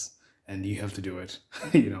ridiculous and you have to do it,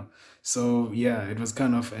 you know. So yeah, it was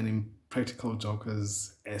kind of an Impractical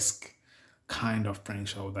Jokers-esque kind of prank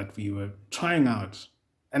show that we were trying out.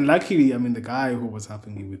 And luckily, I mean, the guy who was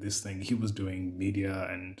helping me with this thing, he was doing media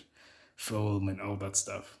and film and all that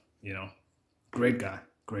stuff, you know. Great guy,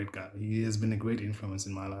 great guy. He has been a great influence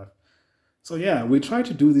in my life. So yeah, we try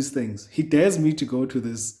to do these things. He dares me to go to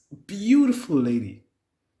this beautiful lady.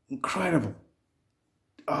 Incredible.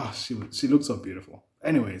 Oh, she looks so beautiful.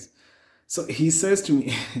 Anyways, so he says to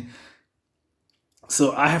me,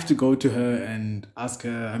 so I have to go to her and ask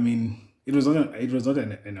her. I mean, it was not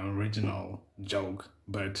an original joke,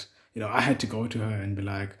 but you know, I had to go to her and be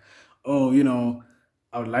like, oh, you know,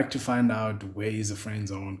 I would like to find out where is the friend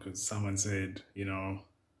zone, because someone said, you know,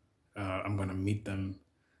 I'm gonna meet them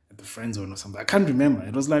at the friend zone or something. I can't remember.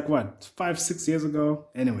 It was like what, 5-6 years ago.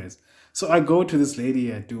 Anyways, so I go to this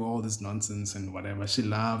lady, I do all this nonsense and whatever. She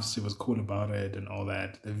laughs. She was cool about it and all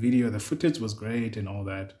that. The footage was great and all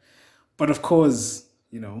that. But of course,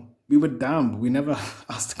 you know, we were dumb. We never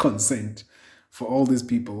asked consent for all these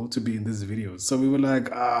people to be in these videos. So we were like,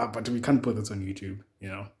 but we can't put this on YouTube, you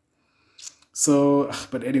know. So,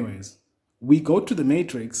 but anyways, we go to the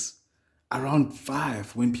Matrix around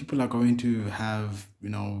 5 when people are going to have, you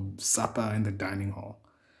know, supper in the dining hall.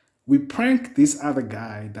 We prank this other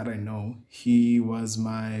guy that I know. He was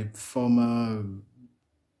my former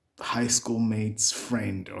high school mate's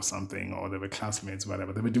friend or something, or they were classmates,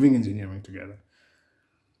 whatever. They were doing engineering together.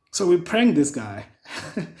 So we prank this guy.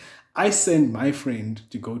 I send my friend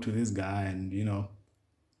to go to this guy and, you know,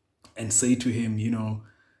 and say to him, you know,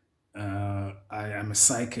 I am a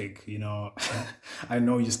psychic, you know. I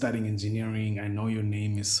know you're studying engineering. I know your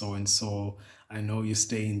name is so and so. I know you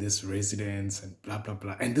stay in this residence and blah, blah,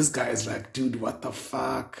 blah. And this guy is like, dude, what the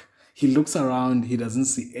fuck? He looks around. He doesn't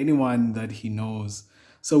see anyone that he knows.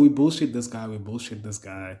 So we bullshit this guy.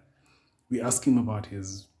 We ask him about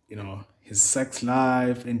his, you know, his sex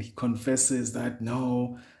life, and he confesses that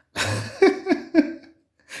no.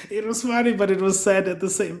 It was funny, but it was sad at the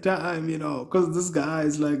same time, you know, because this guy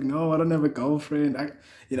is like, no, I don't have a girlfriend. I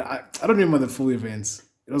don't remember the full events.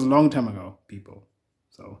 It was a long time ago, people.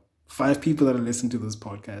 So 5 people that are listening to this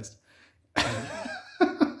podcast.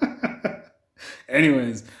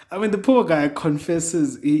 Anyways, I mean, the poor guy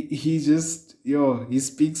confesses. He just, he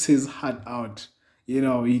speaks his heart out. You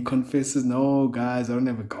know, he confesses, no, guys, I don't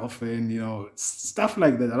have a girlfriend, you know, stuff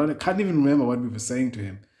like that. I can't even remember what we were saying to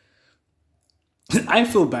him. I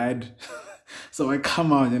feel bad. So I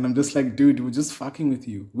come out and I'm just like, dude, we're just fucking with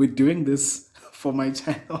you. We're doing this for my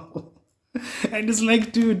channel. And it's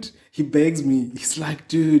like, dude, he begs me. He's like,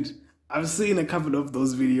 dude, I've seen a couple of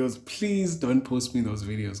those videos. Please don't post me those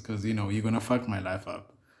videos because, you know, you're going to fuck my life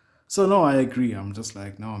up. So no, I agree. I'm just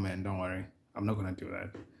like, no, man, don't worry. I'm not going to do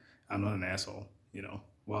that. I'm not an asshole, you know.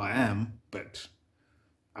 Well, I am, but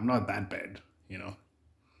I'm not that bad, you know.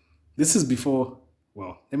 This is before...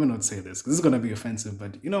 Well, let me not say this, because this is going to be offensive,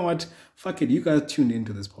 but you know what? Fuck it. You guys tuned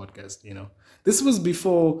into this podcast, you know. This was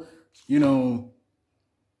before, you know,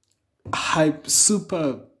 hype,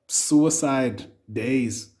 super suicide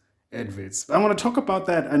days adverts. I want to talk about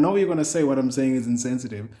that. I know you're going to say what I'm saying is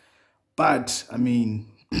insensitive, but I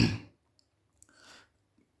mean,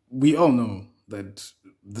 we all know that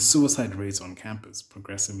the suicide rates on campus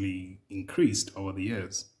progressively increased over the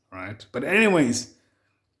years, right? But anyways,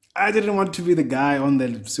 I didn't want to be the guy on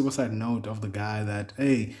the suicide note of the guy that,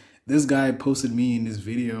 hey, this guy posted me in this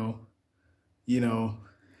video, you know,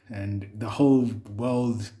 and the whole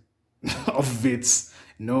world of Wits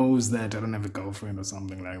knows that I don't have a girlfriend or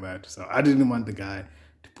something like that. So I didn't want the guy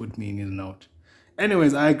to put me in his note.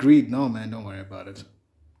 Anyways, I agreed. No, man, don't worry about it.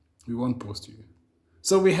 We won't post you.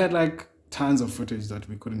 So we had like tons of footage that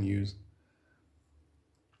we couldn't use,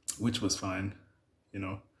 which was fine, you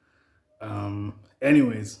know.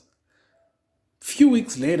 Anyways, few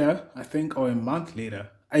weeks later, I think, or a month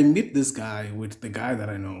later, I meet this guy with the guy that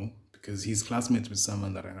I know because he's classmates with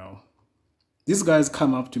someone that I know. These guys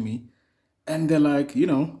come up to me and they're like, you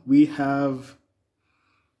know, we have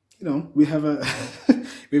a we have a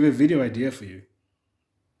video idea for you.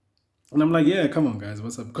 And I'm like, yeah, come on, guys,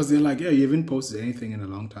 what's up? Because they're like, yeah, you haven't posted anything in a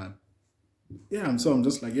long time. Yeah, I'm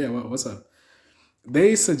just like, yeah, what's up?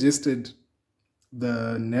 They suggested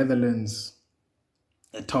the Netherlands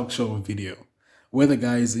talk show video where the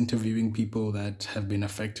guy is interviewing people that have been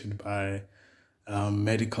affected by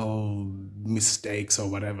medical mistakes or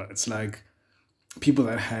whatever. It's like people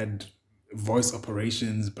that had voice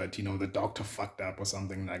operations, but you know, the doctor fucked up or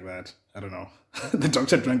something like that. I don't know. The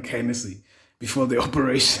doctor drank Hennessy before the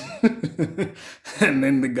operation. And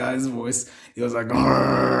then the guy's voice, he was like,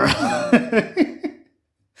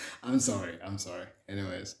 I'm sorry.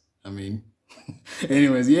 Anyways. I mean,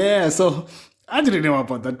 anyways, yeah. So I didn't know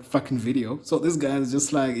about that fucking video. So this guy is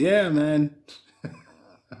just like, yeah, man.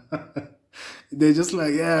 They're just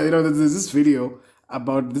like, yeah, there's this video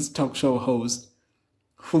about this talk show host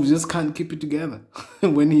who just can't keep it together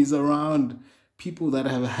when he's around people that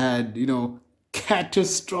have had,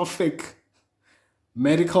 catastrophic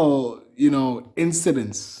medical,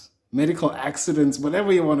 incidents, medical accidents,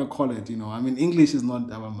 whatever you want to call it. I mean, English is not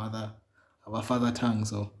our father tongue.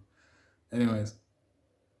 So, anyways,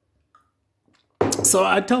 so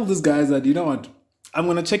I tell these guys that, you know what, I'm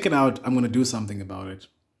going to check it out. I'm going to do something about it.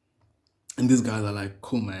 And these guys are like,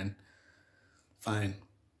 cool, man. Fine.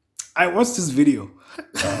 I watched this video.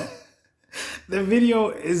 The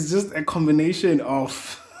video is just a combination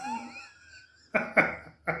of...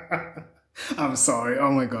 I'm sorry.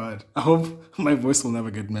 Oh my God. I hope my voice will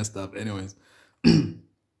never get messed up. Anyways, the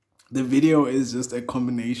video is just a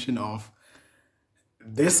combination of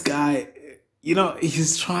this guy,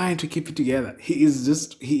 he's trying to keep it together. He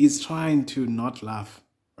is trying to not laugh,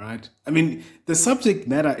 right? I mean, the subject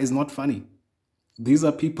matter is not funny. These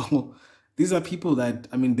are people that,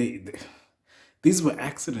 I mean, these were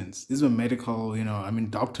accidents. These were medical, I mean,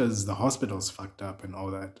 doctors, the hospitals fucked up and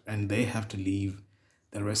all that. And they have to leave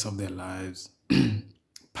the rest of their lives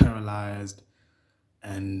paralyzed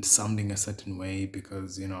and sounding a certain way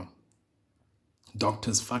because,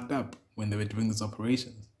 doctors fucked up when they were doing these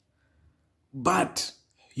operations. But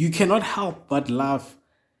you cannot help but laugh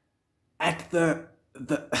at the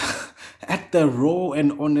at the raw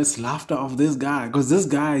and honest laughter of this guy, because this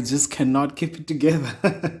guy just cannot keep it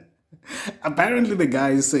together. Apparently, the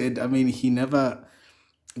guy said, I mean, he never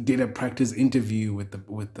did a practice interview with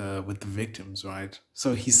the victims, right?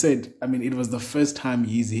 So he said, I mean, it was the first time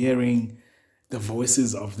he's hearing the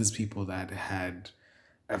voices of these people that had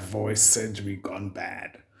a voice surgery gone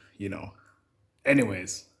bad,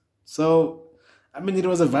 Anyways, so I mean, it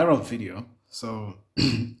was a viral video. So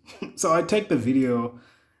so I take the video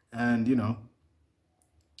and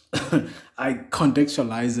I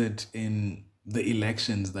contextualize it in the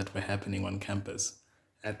elections that were happening on campus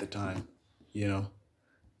at the time,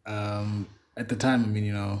 At the time, I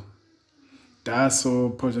mean,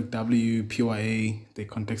 DASO, Project W, PYA, they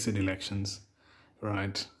contested elections,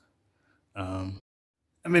 right?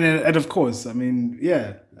 I mean, and of course, I mean,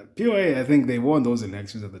 yeah, PYA, I think they won those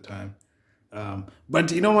elections at the time.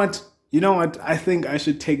 But you know what? I think I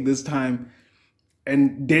should take this time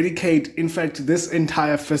and dedicate, in fact, this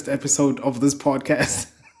entire first episode of this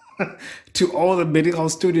podcast to all the medical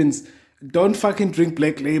students. Don't fucking drink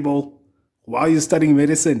Black Label while you're studying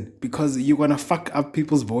medicine, because you're gonna fuck up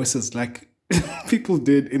people's voices like people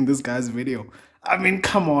did in this guy's video. I mean,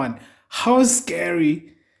 come on. How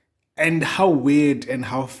scary and how weird and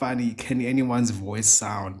how funny can anyone's voice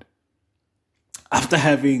sound after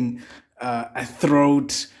having a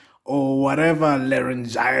throat or whatever,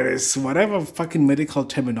 laryngitis, whatever fucking medical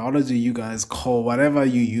terminology you guys call, whatever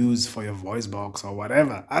you use for your voice box or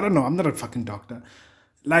whatever. I don't know. I'm not a fucking doctor.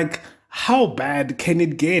 Like, how bad can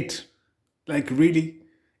it get? Like, really?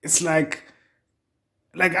 It's like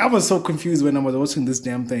I was so confused when I was watching this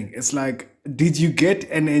damn thing. It's like, did you get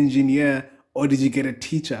an engineer or did you get a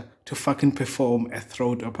teacher to fucking perform a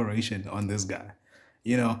throat operation on this guy?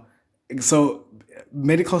 So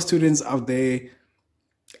medical students out there,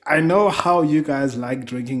 I know how you guys like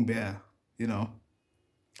drinking beer,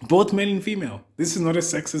 both male and female. This is not a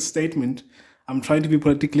sexist statement. I'm trying to be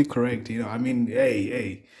politically correct, I mean,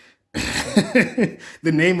 hey.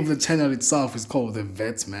 The name of the channel itself is called the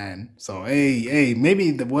Wits Man. So, hey,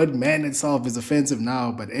 maybe the word man itself is offensive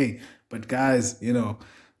now, but guys,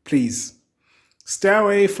 please stay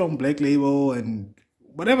away from Black Label and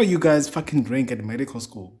whatever you guys fucking drink at medical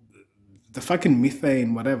school. The fucking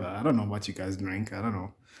methane, whatever. I don't know what you guys drink. I don't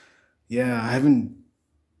know. Yeah, I haven't,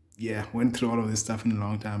 went through all of this stuff in a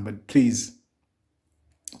long time. But please,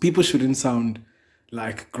 people shouldn't sound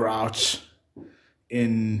like Grouch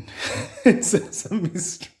in Sesame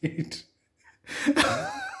Street.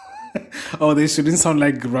 Oh, they shouldn't sound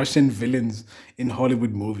like Russian villains in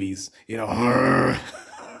Hollywood movies.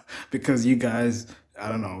 Because you guys, I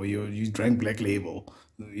don't know, you drank Black Label,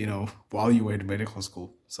 while you were at medical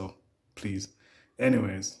school. So please.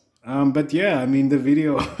 Anyways, but yeah, I mean, the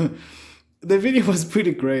video was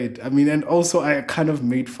pretty great. I mean, and also I kind of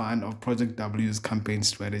made fun of Project W's campaign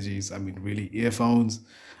strategies. I mean, really, earphones.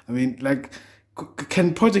 I mean, like,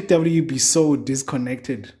 can Project W be so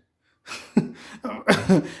disconnected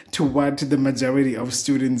to what the majority of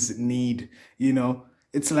students need?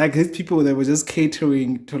 It's like these people that were just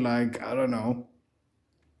catering to, like, I don't know,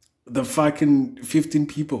 the fucking 15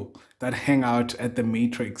 people that hang out at the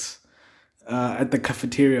Matrix at the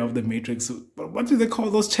cafeteria of the Matrix. What do they call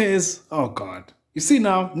those chairs? Oh God. You see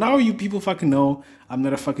now you people fucking know I'm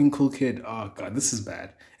not a fucking cool kid. Oh God, this is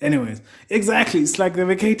bad. Anyways, exactly. It's like they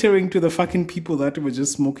were catering to the fucking people that were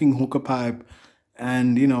just smoking hookah pipe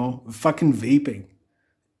and, you know, fucking vaping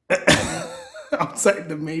outside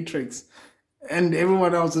the Matrix. And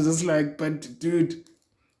everyone else is just like, but dude,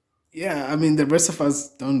 yeah, I mean, the rest of us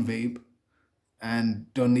don't vape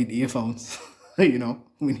and don't need earphones. You know,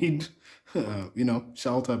 we need, you know,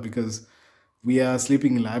 shelter because we are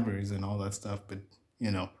sleeping in libraries and all that stuff. But, you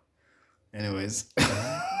know, anyways.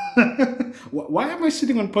 Why am I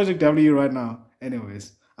shitting on Project W right now?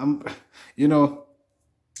 Anyways, you know,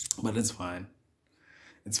 but it's fine.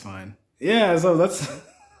 It's fine. Yeah, so that's,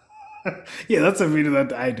 yeah, that's a video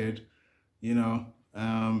that I did, you know,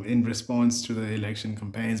 in response to the election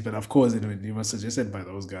campaigns. But of course, it was suggested by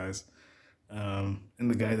those guys and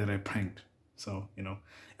the guy that I pranked. So, you know,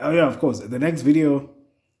 oh yeah, of course, the next video,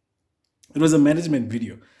 it was a management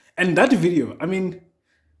video. And that video, I mean,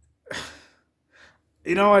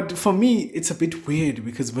 you know what, for me, it's a bit weird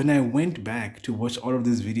because when I went back to watch all of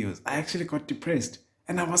these videos, I actually got depressed.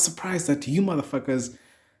 And I was surprised that you motherfuckers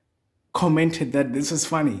commented that this was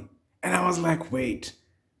funny. And I was like, wait,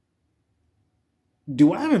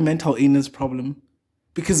 do I have a mental illness problem?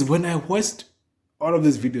 Because when I watched all of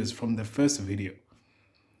these videos from the first video,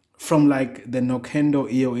 from like the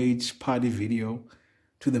Nokendo EOH party video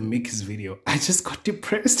to the Mix video, I just got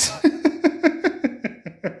depressed.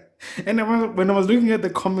 And when I was looking at the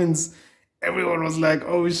comments, everyone was like,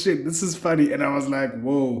 oh shit, this is funny. And I was like,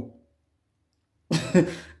 whoa.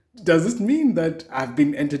 Does this mean that I've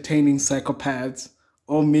been entertaining psychopaths?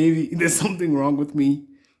 Or maybe there's something wrong with me?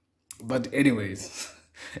 But anyways,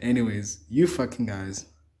 you fucking guys.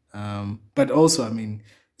 But also, I mean,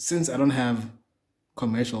 since I don't have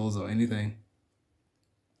commercials or anything,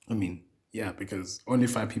 I mean, yeah, because only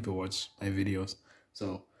 5 people watch my videos.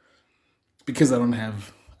 So because I don't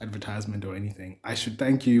have advertisement or anything, I should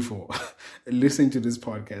thank you for listening to this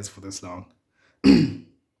podcast for this long.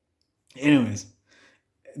 Anyways,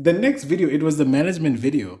 the next video, it was the management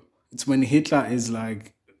video. It's when Hitler is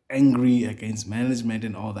like angry against management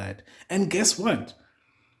and all that. And guess what?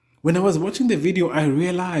 When I was watching the video, I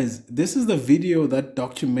realized this is the video that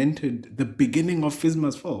documented the beginning of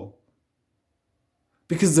FISMA's fall.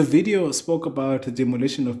 Because the video spoke about the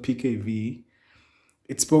demolition of PKV.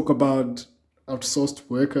 It spoke about outsourced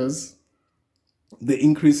workers, the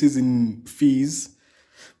increases in fees.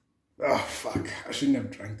 Oh, fuck. I shouldn't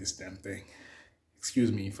have drank this damn thing.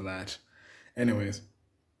 Excuse me for that. Anyways.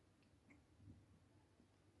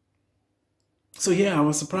 So yeah, I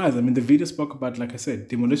was surprised. I mean, the video spoke about, like I said,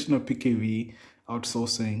 demolition of PKV,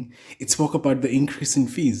 outsourcing. It spoke about the increase in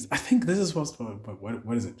fees. I think this is what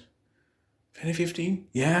is it? 2015?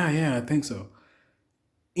 Yeah, I think so.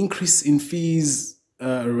 Increase in fees,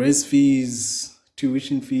 res fees,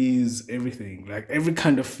 tuition fees, everything. Like every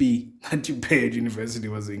kind of fee that you pay at university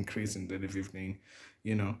was increased in 2015,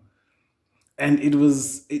 you know. And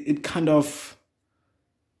it kind of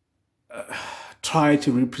tried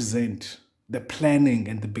to represent the planning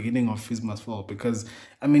and the beginning of FISMA's fall. Because,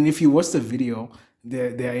 I mean, if you watch the video,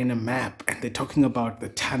 they're in a map and they're talking about the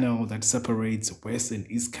tunnel that separates West and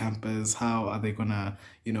East Campus. How are they gonna,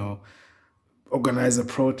 you know, organize a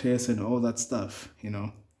protest and all that stuff, you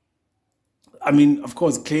know. I mean, of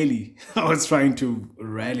course, clearly, I was trying to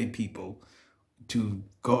rally people to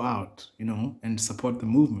go out, you know, and support the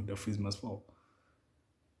movement of FISMA's fall.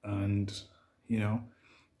 And, you know,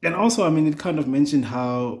 and also, I mean, it kind of mentioned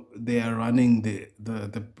how they are running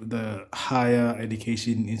the higher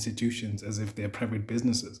education institutions as if they're private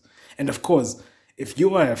businesses. And of course, if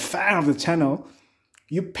you are a fan of the channel,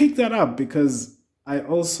 you pick that up because I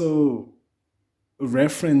also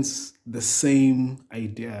reference the same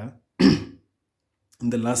idea in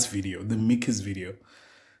the last video, the Mickey's video,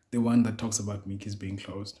 the one that talks about Mickey's being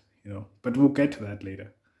closed, you know, but we'll get to that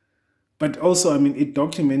later. But also, I mean, it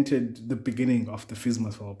documented the beginning of the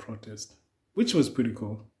FISMA's fall protest, which was pretty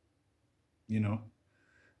cool, you know.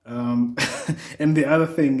 And the other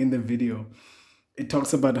thing in the video, it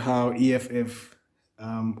talks about how EFF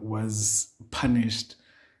was punished,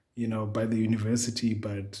 you know, by the university.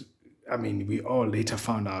 But I mean, we all later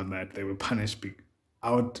found out that they were punished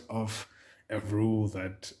out of a rule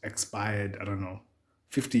that expired, I don't know,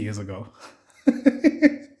 50 years ago.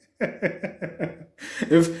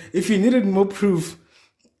 If you needed more proof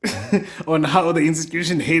on how the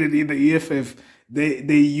institution hated the EFF,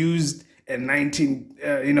 they used a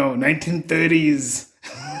 1930s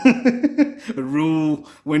rule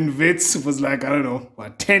when Wits was like, I don't know,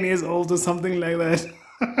 what, 10 years old or something like that.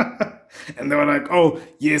 And they were like, oh,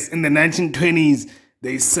 yes, in the 1920s,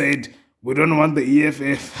 they said, we don't want the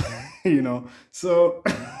EFF, you know. So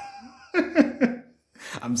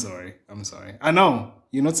I'm sorry. I'm sorry. I know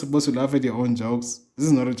you're not supposed to laugh at your own jokes. This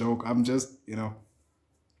is not a joke. I'm just,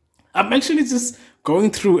 I'm actually just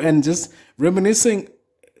going through and just reminiscing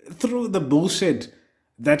through the bullshit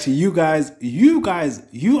that you guys,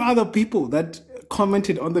 you are the people that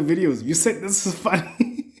commented on the videos. You said this is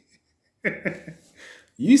funny.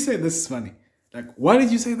 You said this is funny. Like, why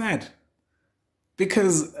did you say that?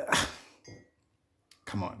 Because,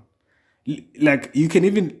 come on. Like, you can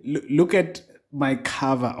even look at my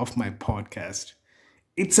cover of my podcast.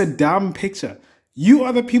 It's a dumb picture. You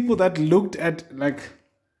are the people that looked at, like,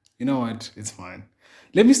 you know what? It's fine.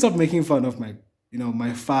 Let me stop making fun of my,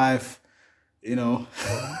 my five,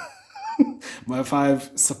 my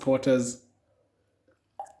five supporters,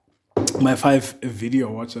 my five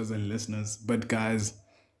video watchers and listeners. But guys,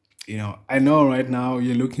 I know right now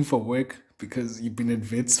you're looking for work because you've been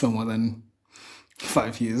at Wits for more than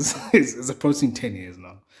 5 years. It's approaching 10 years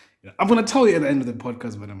now. I'm going to tell you at the end of the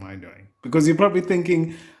podcast what am I doing. Because you're probably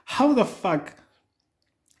thinking, how the fuck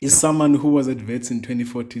is someone who was at Wits in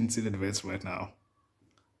 2014 still at Wits right now?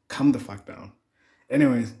 Calm the fuck down.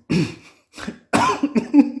 Anyways,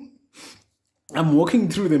 I'm walking you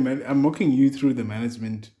through the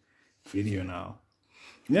management video now.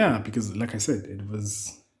 Yeah, because like I said,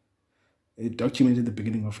 it documented the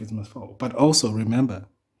beginning of Wits Must Fall. But also remember,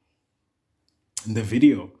 in the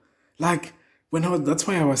video, like that's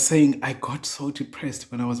why I was saying I got so depressed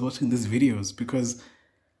when I was watching these videos, because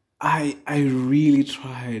I really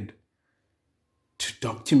tried to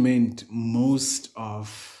document most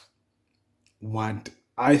of what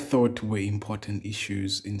I thought were important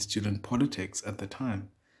issues in student politics at the time.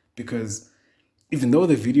 Because even though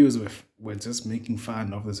the videos were just making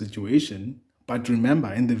fun of the situation, but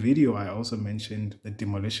remember, in the video, I also mentioned the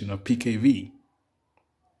demolition of PKV.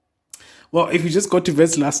 Well, if you just got to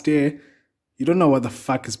Wits last year, you don't know what the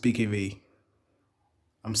fuck is PKV.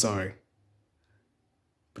 I'm sorry.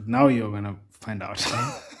 But now you're going to find out.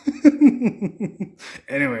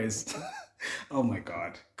 Anyways. Oh my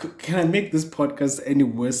God. Can I make this podcast any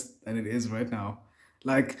worse than it is right now?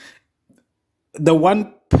 Like, the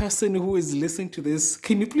one person who is listening to this,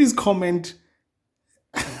 can you please comment?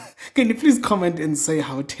 Can you please comment and say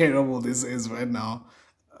how terrible this is right now?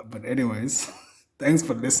 But anyways, thanks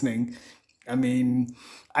for listening. I mean,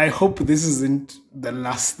 I hope this isn't the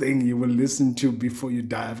last thing you will listen to before you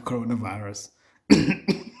die of coronavirus.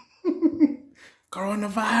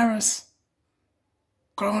 Coronavirus.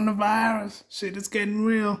 Shit, it's getting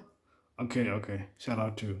real. Okay. Shout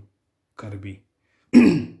out to Cardi B.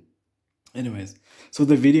 Anyways, so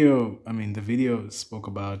the video spoke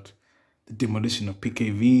about the demolition of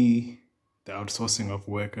PKV, the outsourcing of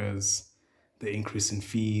workers, the increase in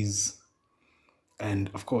fees,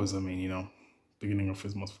 and of course, beginning of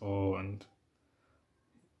Wits Must Fall and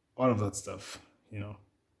all of that stuff,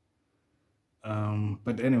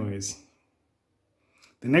 But anyways,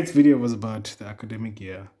 the next video was about the academic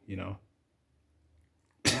year,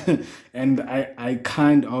 and I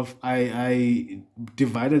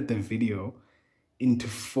divided the video into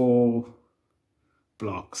 4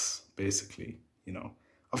 blocks, basically,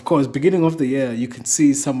 Of course, beginning of the year, you can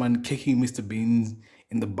see someone kicking Mr. Bean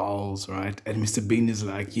in the balls, right? And Mr. Bean is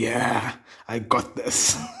like, yeah, I got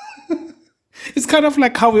this. It's kind of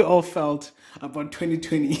like how we all felt about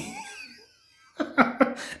 2020.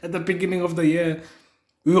 At the beginning of the year,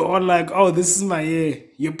 we were all like, oh, this is my year.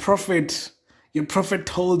 Your prophet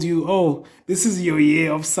told you, oh, this is your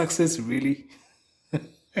year of success, really?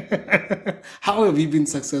 How have you been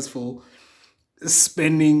successful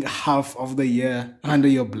spending half of the year under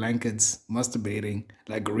your blankets, masturbating?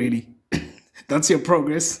 Like, really? That's your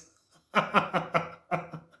progress?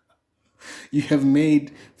 You have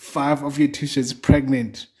made 5 of your t-shirts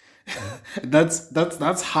pregnant.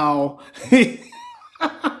 That's how.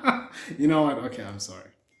 You know what? Okay, I'm sorry.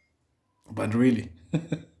 But really,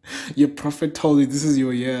 your prophet told you this is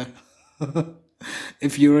your year.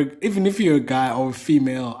 Even if you're a guy or a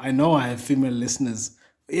female, I know I have female listeners.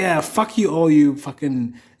 Yeah, fuck you all, you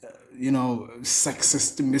fucking,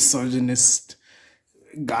 sexist, misogynist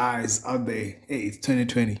guys out there. Hey, it's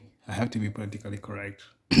 2020. I have to be politically correct.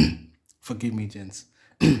 Forgive me, gents.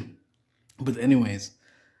 But anyways,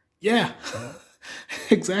 yeah,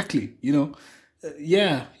 exactly. You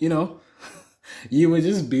were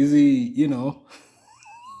just busy,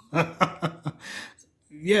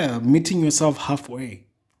 yeah, meeting yourself halfway.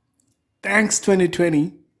 Thanks,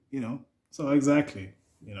 2020, So exactly,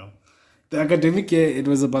 the academic year, it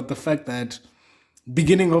was about the fact that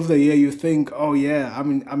beginning of the year, you think, oh yeah,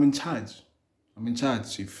 I'm in charge. I'm in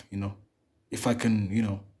charge, if, if I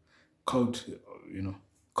can, quote,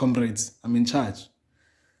 comrades, I'm in charge.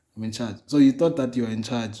 I'm in charge. So you thought that you're in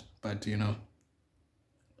charge, but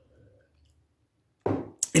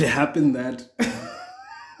it happened that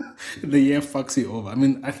the year fucks you over. I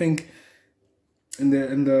mean, I think in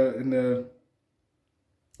the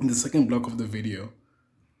second block of the video,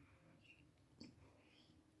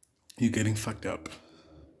 you're getting fucked up.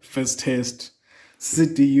 First test,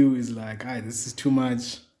 CDU is like, "Aye, this is too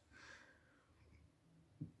much."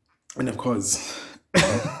 And of course,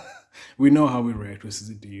 we know how we react with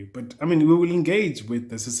CCDU. But I mean, we will engage with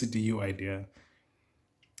the CCDU idea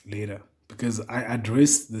later, because I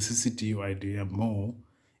addressed the CCDU idea more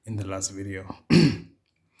in the last video.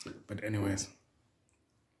 But anyways,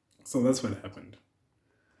 so that's what happened,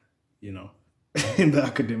 in the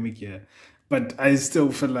academic year. But I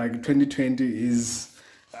still feel like 2020 is...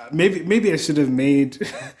 maybe I should have made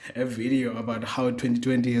a video about how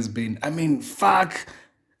 2020 has been. I mean, fuck.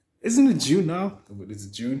 Isn't it June now? Is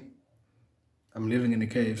it June? I'm living in a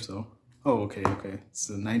cave, so... Oh, okay. It's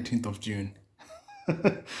the 19th of June.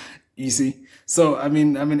 Easy. So, I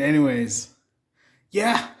mean, anyways.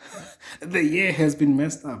 Yeah, the year has been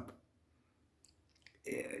messed up.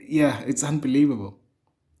 Yeah, it's unbelievable.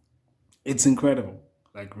 It's incredible.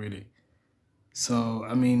 Like, really. So,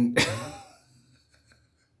 I mean...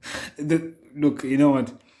 Look, you know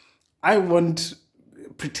what? I won't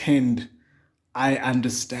pretend I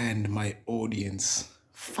understand my audience.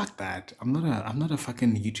 Fuck that. I'm not a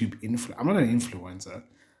fucking YouTube I'm not an influencer.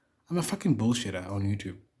 I'm a fucking bullshitter on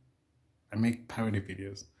YouTube. I make parody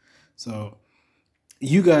videos. So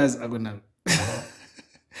you guys are gonna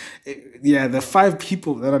yeah, the 5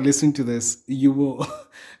 people that are listening to this, you will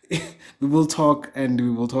we will talk, and we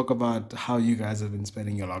will talk about how you guys have been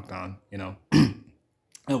spending your lockdown,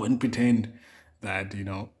 I wouldn't pretend that,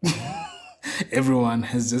 everyone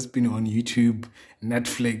has just been on YouTube,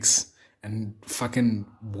 Netflix, and fucking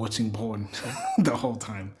watching porn the whole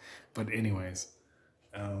time. But anyways,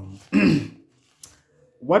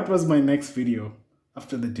 what was my next video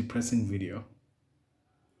after the depressing video?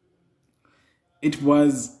 It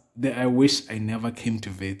was the I wish I never came to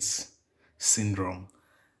Wits syndrome.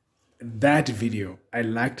 That video, I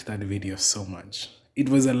liked that video so much. It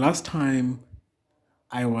was the last time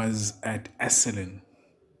I was at Esalen.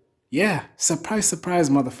 Yeah, surprise, surprise,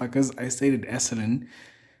 motherfuckers. I stayed at Esalen.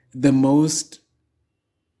 The most...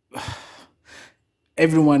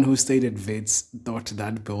 Everyone who stayed at Wits thought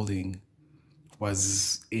that building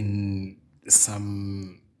was in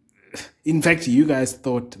some... In fact, you guys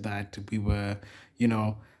thought that we were,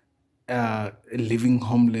 living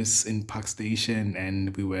homeless in Park Station,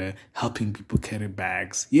 and we were helping people carry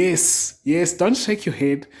bags. Yes, don't shake your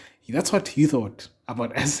head. That's what you thought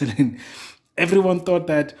about Esalen. Everyone thought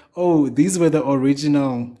that, oh, these were the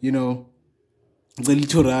original, the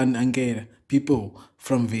little run and people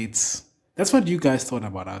from Wits. That's what you guys thought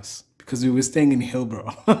about us, because we were staying in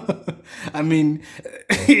Hillbrow. I mean,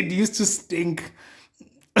 it used to stink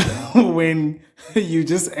when you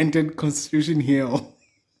just entered Constitution Hill.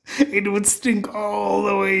 It would stink all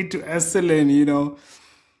the way to Esalen,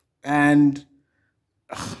 and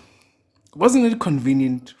wasn't it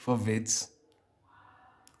convenient for Wits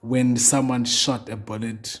when someone shot a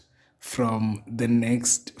bullet from the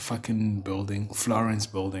next fucking building, Florence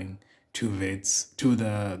building, to Wits, to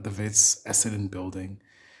the Wits Esalen building?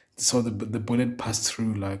 So the bullet passed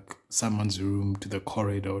through like someone's room to the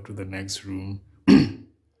corridor to the next room. And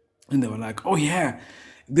they were like, oh yeah,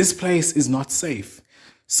 this place is not safe.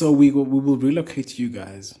 So we will relocate you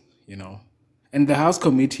guys, And the house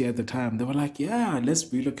committee at the time, they were like, yeah,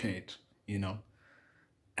 let's relocate,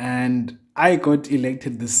 And I got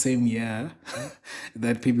elected the same year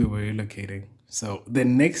that people were relocating. So the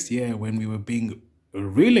next year, when we were being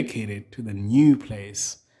relocated to the new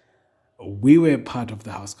place, we were part of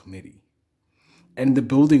the house committee. And the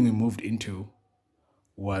building we moved into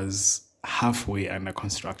was halfway under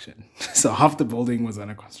construction. So half the building was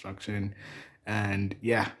under construction. And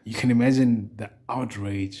yeah, you can imagine the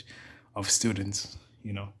outrage of students,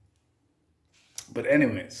 But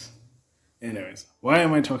anyways, why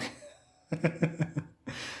am I talking?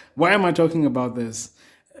 Why am I talking about this?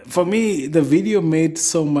 For me, the video made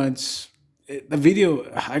so much.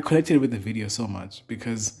 I connected with the video so much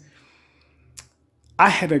because I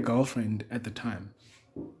had a girlfriend at the time.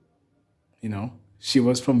 She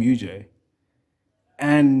was from UJ.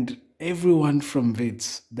 And everyone from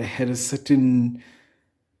Wits, they had a certain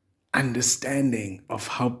understanding of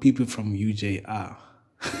how people from UJ are.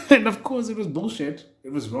 And of course, it was bullshit.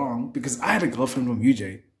 It was wrong because I had a girlfriend from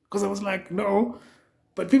UJ. Because I was like, no,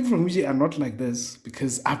 But people from UJ are not like this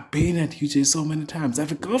because I've been at UJ so many times. I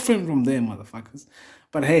have a girlfriend from there, motherfuckers.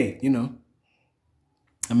 But hey, I'm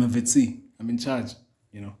a Vitsi. I'm in charge,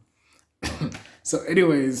 you know. So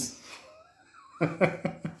anyways,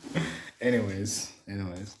 anyways.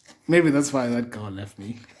 Maybe that's why that girl left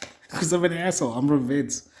me. Because I'm an asshole. I'm from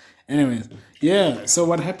Vids. Anyways, yeah. So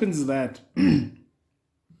what happens is that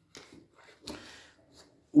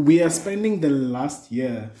we are spending the last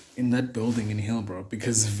year in that building in Hillbrow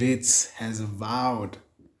because Wits has vowed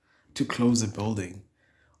to close the building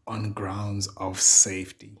on grounds of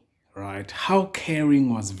safety, right? How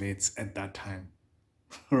caring was Wits at that time,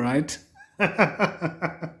 right?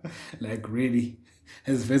 Like, really?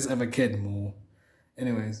 Has Wits ever cared more?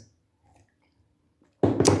 Anyways,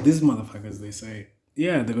 these motherfuckers, they say,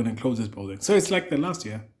 yeah, they're going to close this building. So it's like the last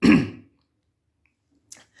year.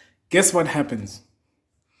 Guess what happens?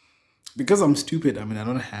 Because I'm stupid, I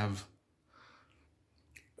don't have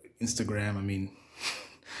Instagram.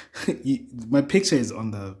 My picture is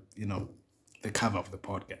on the, the cover of the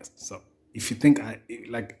podcast. So if you think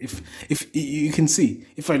if you can see,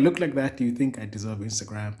 if I look like that, do you think I deserve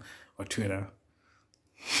Instagram or Twitter?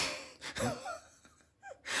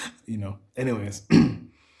 Anyways.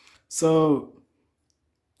 So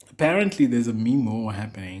apparently there's a meme war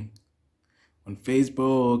happening on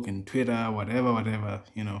Facebook and Twitter, whatever,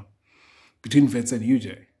 between Vets and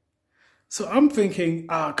UJ. So I'm thinking,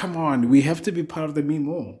 come on, we have to be part of the meme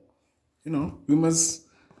war. We must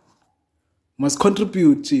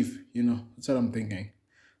contribute, Chief. That's what I'm thinking.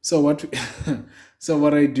 So what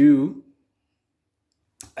I do,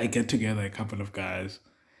 I get together a couple of guys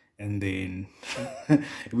and then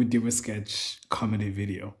we do a sketch comedy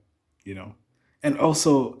video, And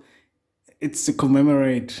also it's to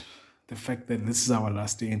commemorate the fact that this is our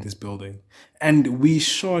last day in this building. And we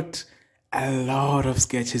shot a lot of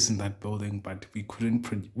sketches in that building, but we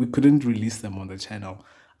couldn't release them on the channel.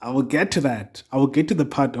 I will get to that. I will get to the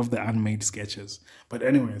part of the unmade sketches. But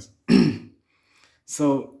anyways,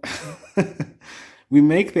 so we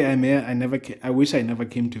make the I wish I never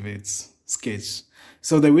came to Vit's sketch.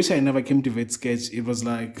 So the wish I never came to Vit's sketch, it was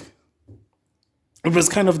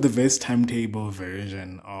kind of the Vit's timetable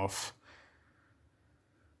version of,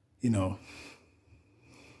 the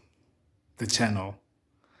channel.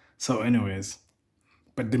 So anyways,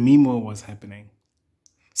 but the memo was happening.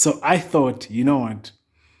 So I thought, you know what?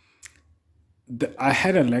 I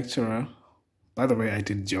had a lecturer, by the way, I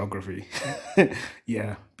did geography.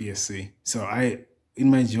 Yeah, BSc. So in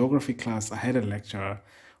my geography class, I had a lecturer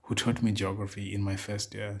who taught me geography in my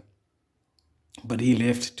first year. But he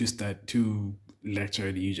left to lecture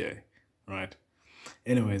at UJ, right?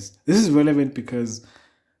 Anyways, this is relevant because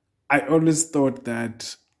I always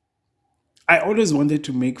wanted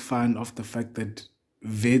to make fun of the fact that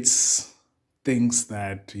Wits thinks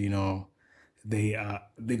that, they are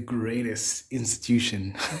the greatest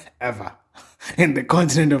institution ever in the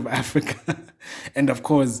continent of Africa. And of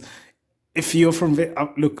course, if you're from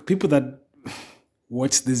look, people that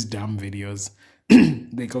watch these dumb videos,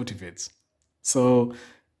 they go to Wits. So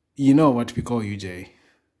you know what we call UJ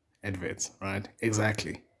at Wits, right?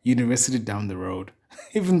 Exactly. University down the road.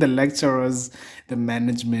 Even the lecturers, the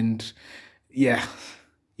management, yeah.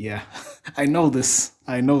 I know this,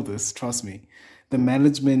 trust me. The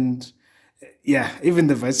management, yeah, even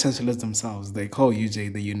the vice chancellors themselves, they call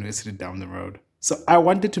UJ the university down the road. So I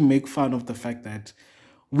wanted to make fun of the fact that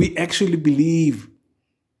we actually believe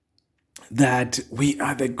that we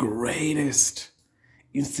are the greatest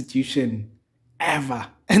institution ever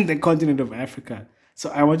in the continent of Africa. So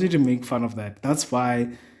I wanted to make fun of that. That's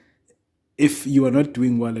why if you are not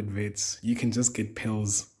doing well at Wits, you can just get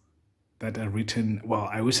pills that are written, well,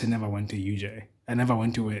 I wish I never went to UJ. I never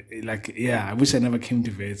went to it. I wish I never came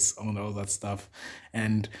to Wits and all that stuff.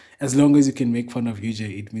 And as long as you can make fun of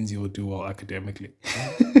UJ, it means you will do well academically.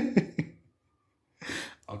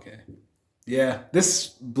 Okay. Yeah, this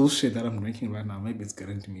bullshit that I'm drinking right now, maybe it's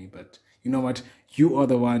getting to me, but you know what? You are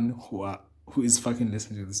the one who is fucking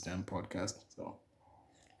listening to this damn podcast. So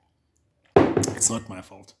it's not my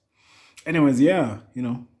fault. Anyways, yeah,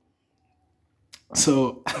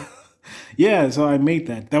 So yeah, so I made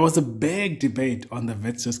that. There was a big debate on the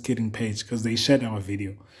Vets Just Kidding page because they shared our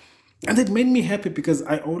video. And it made me happy because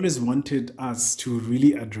I always wanted us to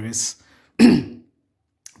really address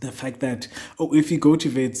the fact that, if you go to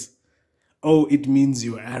Vets, it means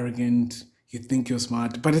you're arrogant, you think you're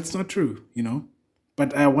smart, but it's not true,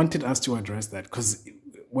 But I wanted us to address that because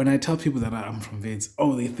when I tell people that I'm from Vets,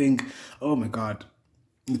 they think, oh my God,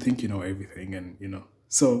 you think you know everything and,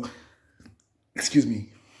 So, excuse me.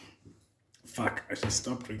 Fuck, I should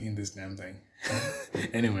stop drinking this damn thing.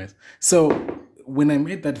 Anyways, so when I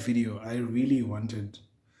made that video, I really wanted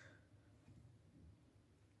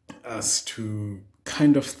us to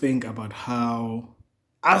kind of think about how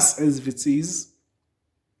us as Vitsis,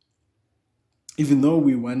 even though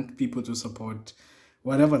we want people to support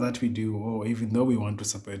whatever that we do, or even though we want to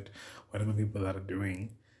support whatever people that are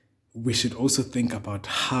doing, we should also think about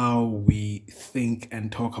how we think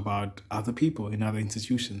and talk about other people in other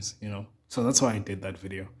institutions, you know? So that's why I did that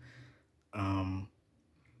video.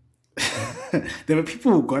 There were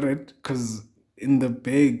people who got it, because in the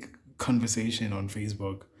big conversation on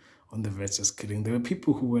Facebook, on the Vets Just Kidding, there were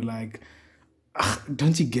people who were like,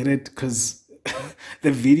 don't you get it? Because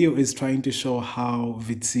the video is trying to show how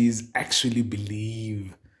Vitsis actually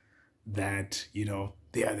believe that, you know,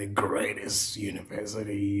 they are the greatest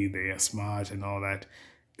university, they are smart and all that.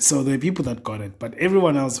 So there are people that got it, but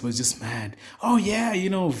everyone else was just mad. Oh yeah, you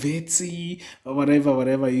know, Vitsi, or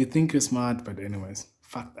whatever, you think you're smart, but anyways,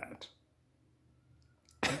 fuck that.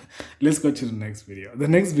 Let's go to the next video. The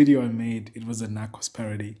next video I made, it was a Narcos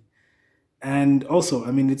parody. And also,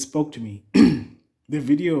 I mean, it spoke to me. The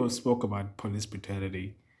video spoke about police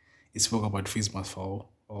brutality. It spoke about fees must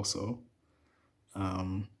fall also.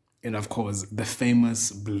 And of course, the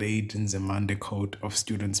famous Blade and Zemande quote of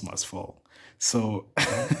students must fall. So,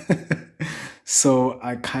 so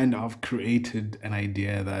I kind of created an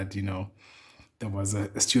idea that, you know, there was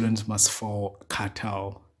a students must fall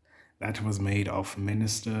cartel that was made of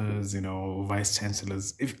ministers, you know, vice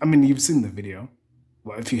chancellors. I mean, you've seen the video.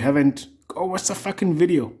 Well, if you haven't, go watch the fucking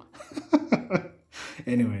video.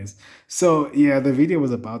 Anyways, so yeah, the video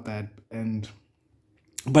was about that.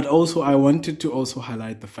 But also I wanted to also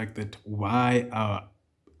highlight the fact that why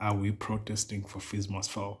are we protesting for fees must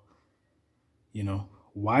fall? You know,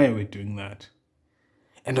 why are we doing that?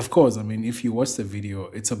 And of course, I mean, if you watch the video,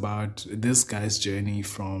 it's about this guy's journey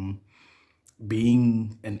from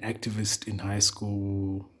being an activist in high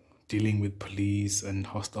school, dealing with police and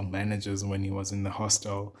hostel managers when he was in the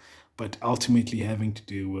hostel, but ultimately having to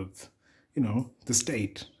deal with, you know, the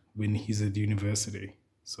state when he's at university.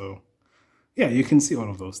 So yeah, you can see all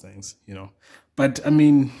of those things, you know. But I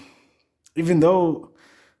mean, even though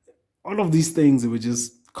all of these things were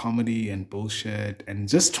just comedy and bullshit and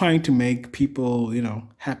just trying to make people, you know,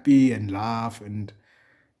 happy and laugh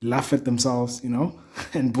at themselves, you know,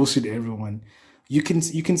 and bullshit everyone, you can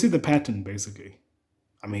see the pattern basically.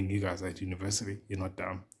 I mean, you guys are at university, you're not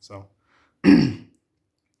dumb, so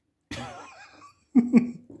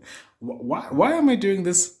why am I doing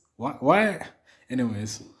this? Why?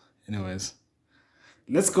 Anyways,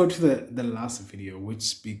 let's go to the last video, which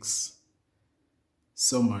speaks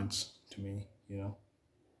so much to me, you know.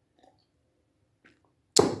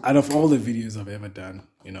 Out of all the videos I've ever done,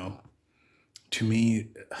 you know, to me,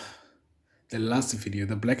 the last video,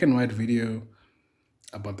 the black and white video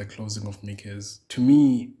about the closing of Mikas, to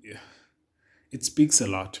me, it speaks a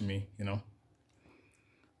lot to me, you know.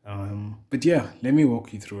 But yeah, let me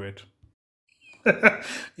walk you through it.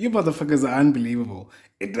 You motherfuckers are unbelievable.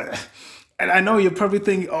 And I know you're probably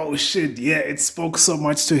thinking, oh shit, yeah, it spoke so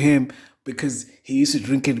much to him because he used to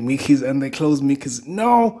drink at Mickey's and they closed Mickey's.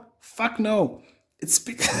 No, fuck no. It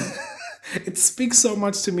speaks so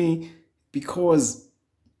much to me because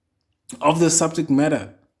of the subject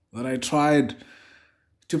matter that I tried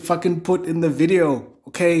to fucking put in the video.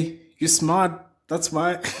 Okay, you're smart. That's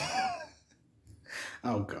why.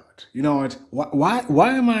 Oh God, you know what?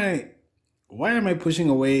 Why am I pushing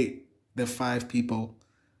away the 5 people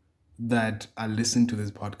that are listening to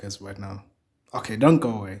this podcast right now? Okay, don't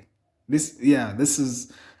go away. This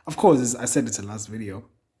is, of course, I said it's the last video.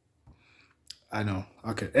 I know.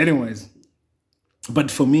 Okay. Anyways, but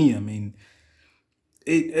for me, I mean,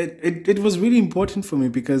 it was really important for me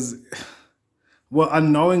because, well,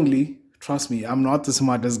 unknowingly, trust me, I'm not the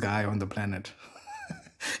smartest guy on the planet.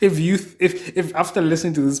 If after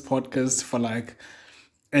listening to this podcast for like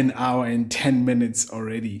an hour and 10 minutes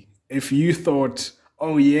already, if you thought,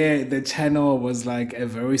 oh yeah, the channel was like a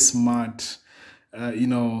very smart, you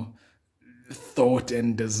know, thought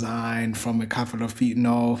and design from a couple of people.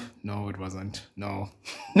 No, it wasn't. No,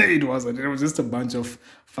 it wasn't. It was just a bunch of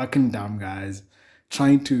fucking dumb guys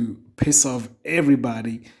trying to piss off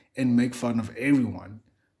everybody and make fun of everyone.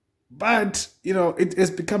 But, you know, it has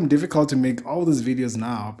become difficult to make all these videos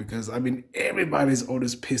now because, I mean, everybody's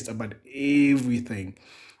always pissed about everything.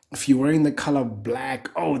 If you're wearing the color black,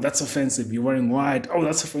 oh, that's offensive. You're wearing white, oh,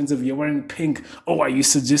 that's offensive. You're wearing pink, oh, are you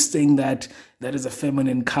suggesting that that is a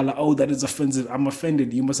feminine color? Oh, that is offensive. I'm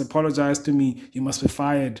offended. You must apologize to me. You must be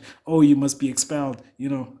fired. Oh, you must be expelled, you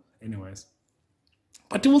know. Anyways.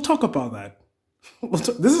 But we'll talk about that.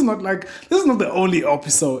 This is not the only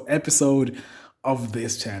episode of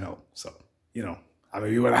this channel. So you know, I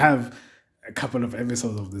mean, we will have a couple of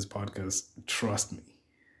episodes of this podcast. Trust me.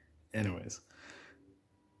 Anyways,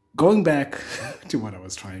 going back to what I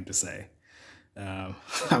was trying to say, um,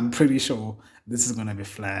 I'm pretty sure this is going to be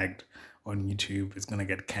flagged on YouTube. It's going to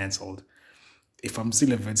get cancelled. If I'm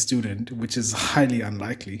still a vet student, which is highly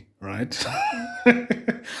unlikely, right?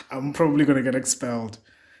 I'm probably going to get expelled.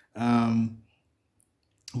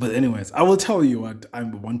 But anyways, I will tell you what I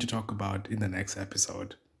want to talk about in the next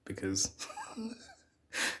episode because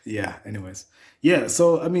yeah, anyways. Yeah,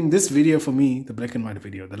 so I mean this video for me, the black and white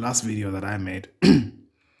video, the last video that I made,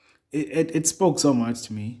 it spoke so much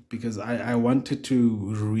to me because I wanted to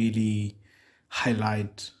really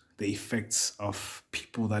highlight the effects of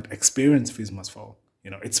people that experience Christmas fall.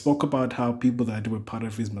 You know, it spoke about how people that were part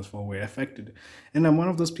of Christmas fall were affected. And I'm one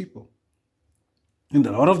of those people. And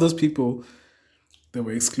a lot of those people, they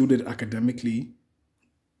were excluded academically,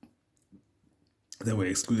 they were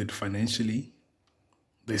excluded financially,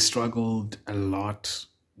 they struggled a lot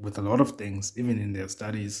with a lot of things, even in their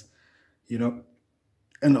studies, you know.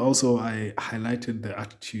 And also I highlighted the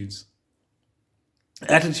attitudes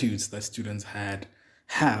that students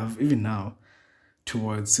have even now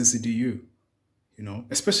towards CCDU, you know,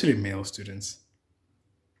 especially male students.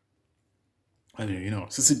 I mean, you know,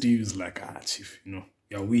 CCDU is like, chief, you know,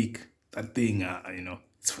 you're weak. That thing, you know,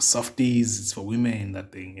 it's for softies, it's for women,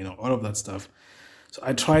 that thing, you know, all of that stuff. So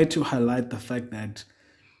I try to highlight the fact that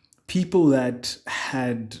people that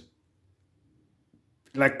had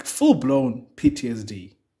like full-blown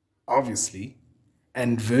PTSD, obviously,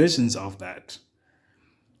 and versions of that,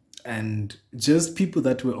 and just people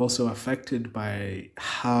that were also affected by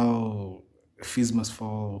how Christmas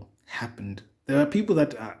fall happened. There are people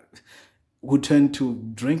that who turned to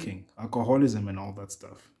drinking, alcoholism, and all that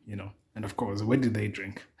stuff, you know. And of course, where did they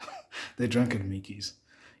drink? They drank at Mickey's,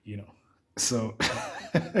 you know. So,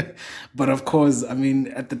 but of course, I mean,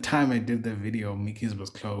 at the time I did the video, Mickey's was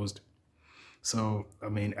closed. So, I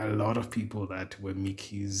mean, a lot of people that were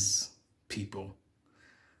Mickey's people,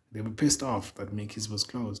 they were pissed off that Mickey's was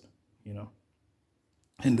closed, you know.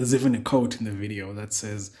 And there's even a quote in the video that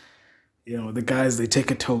says, you know, the guys, they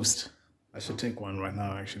take a toast. I should take one right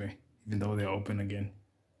now, actually, even though they're open again.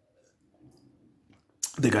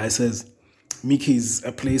 The guy says, Mickey's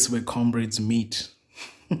a place where comrades meet.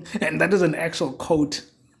 And that is an actual quote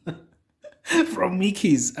from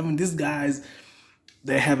Mickey's. I mean, these guys,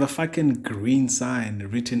 they have a fucking green sign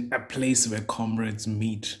written, a place where comrades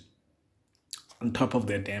meet, on top of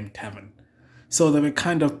their damn tavern. So they were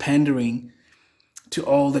kind of pandering to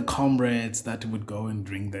all the comrades that would go and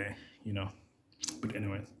drink there, you know. But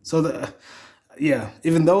anyway, so yeah,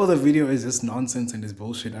 even though the video is just nonsense and is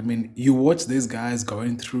bullshit, I mean, you watch these guys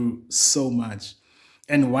going through so much.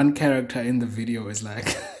 And one character in the video is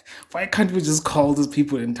like, why can't we just call these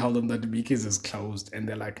people and tell them that the Mickey's is closed? And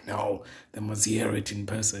they're like, no, they must hear it in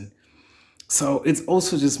person. So it's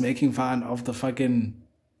also just making fun of the fucking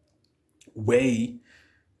way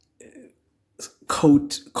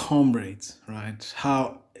quote comrades, right?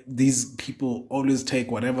 How these people always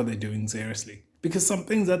take whatever they're doing seriously. Because some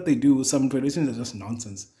things that they do, some traditions are just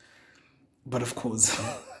nonsense. But of course,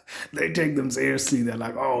 they take them seriously. They're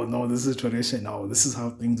like, oh, no, this is tradition. No, this is how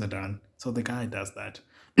things are done. So the guy does that.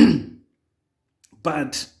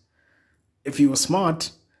 But if you were smart,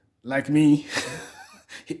 like me,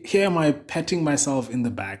 here am I patting myself in the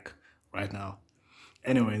back right now.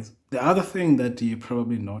 Anyways, the other thing that you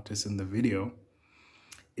probably notice in the video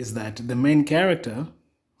is that the main character,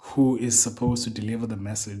 who is supposed to deliver the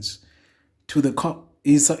message to the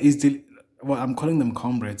well, I'm calling them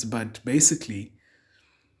comrades, but basically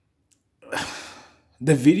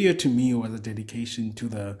the video to me was a dedication to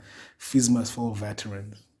the Christmas Fall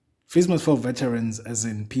veterans. Christmas Fall veterans as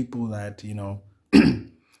in people that, you know,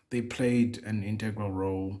 they played an integral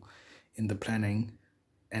role in the planning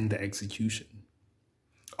and the execution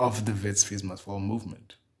of the Wits Christmas Fall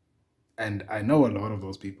movement. And I know a lot of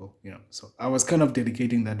those people, you know, so I was kind of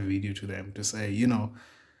dedicating that video to them to say, you know,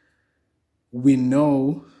 we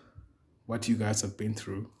know what you guys have been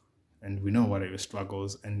through, and we know what are your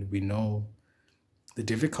struggles, and we know the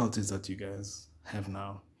difficulties that you guys have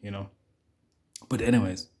now, you know. But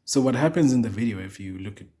anyways, so what happens in the video, if you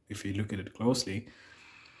look at it closely,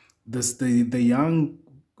 the young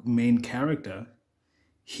main character,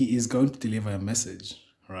 he is going to deliver a message,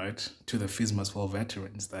 right, to the Christmas Fall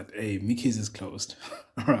veterans that, hey, Mickey's is closed,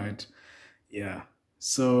 right? Yeah.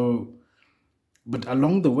 So, but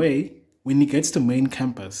along the way, when he gets to main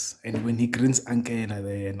campus and when he grins Ankela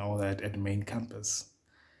there and all that at main campus,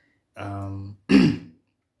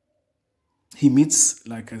 he meets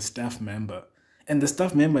like a staff member, and the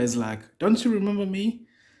staff member is like, don't you remember me?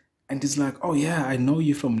 And it's like, oh yeah, I know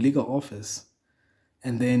you from legal office.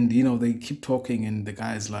 And then, they keep talking and the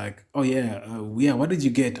guy's like, oh yeah, yeah, what did you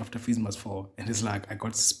get after Fees Must Fall? And it's like, I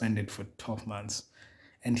got suspended for 12 months.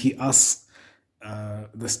 And he asks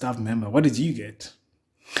the staff member, what did you get?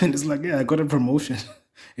 And it's like, yeah, I got a promotion.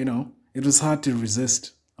 It was hard to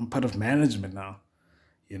resist. I'm part of management now,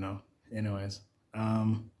 anyways.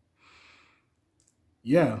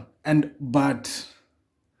 Yeah. But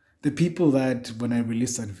the people that, when I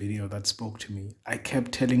released that video that spoke to me, I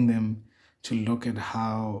kept telling them to look at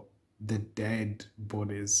how the dead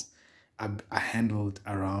bodies are handled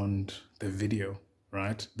around the video,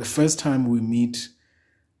 right? The first time we meet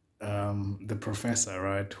the professor,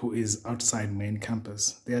 right, who is outside main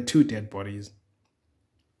campus, there are two dead bodies.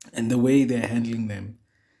 And the way they're handling them,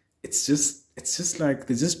 it's just like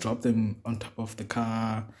they just drop them on top of the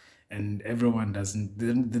car and everyone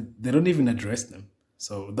they don't even address them.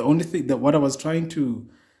 So the only thing that what I was trying to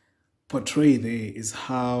portray there is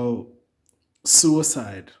how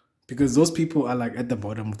suicide, because those people are like at the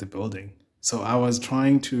bottom of the building. So I was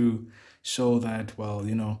trying to show that, well,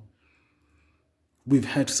 we've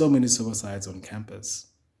had so many suicides on campus,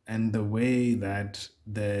 and the way that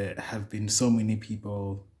there have been so many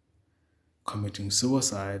people committing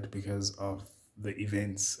suicide because of the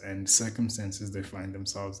events and circumstances they find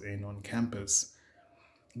themselves in on campus,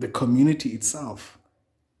 the community itself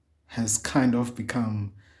has kind of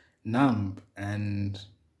become numb and,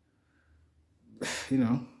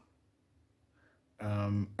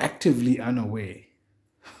 actively unaware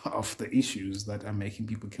of the issues that are making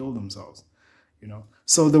people kill themselves.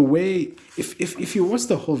 So the way, if you watch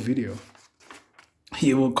the whole video,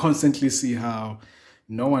 you will constantly see how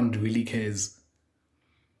no one really cares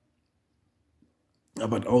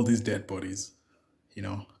about all these dead bodies,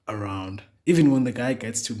 around. Even when the guy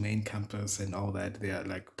gets to main campus and all that, there are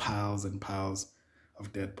like piles and piles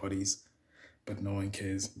of dead bodies, but no one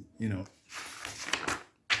cares,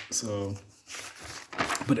 So,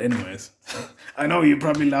 but anyways, I know you're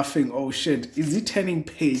probably laughing. Oh shit, is he turning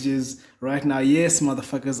pages right now? Yes,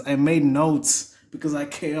 motherfuckers, I made notes because I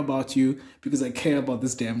care about you, because I care about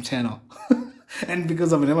this damn channel. And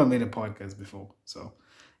because I've never made a podcast before. So,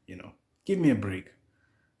 give me a break.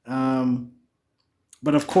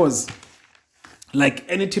 But of course, like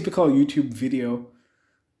any typical YouTube video,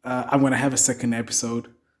 I'm going to have a second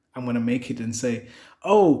episode. I'm going to make it and say,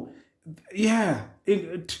 oh, yeah,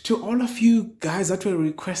 to all of you guys that were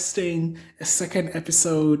requesting a second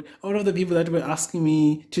episode, all of the people that were asking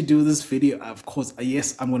me to do this video, of course,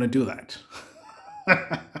 yes, I'm going to do that.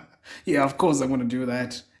 Yeah, of course I'm going to do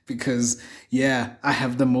that because, yeah, I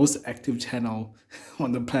have the most active channel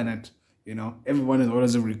on the planet. Everyone is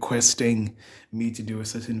always requesting me to do a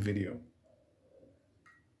certain video.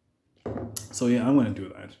 So yeah, I'm going to do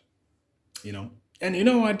that, And you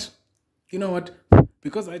know what?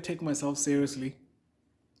 Because I take myself seriously,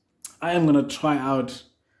 I am going to try out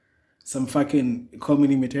some fucking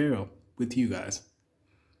comedy material with you guys.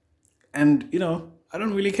 And, I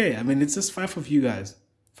don't really care. I mean, it's just 5 of you guys.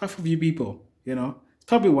 5 of you people, It's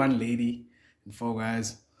probably 1 lady and 4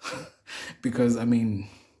 guys. Because, I mean,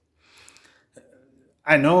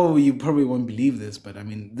 I know you probably won't believe this, but I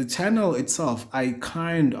mean, the channel itself,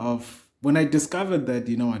 when I discovered that,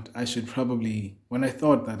 when I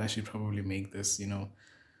thought that I should probably make this,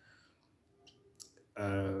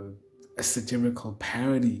 a satirical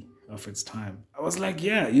parody of its time, I was like,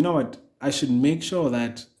 yeah, I should make sure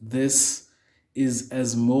that this is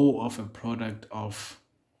as more of a product of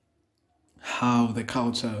how the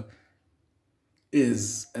culture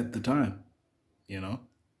is at the time,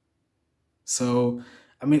 So,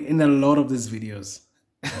 I mean, in a lot of these videos,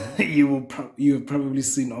 you have probably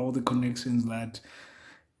seen all the connections,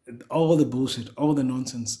 all the bullshit, all the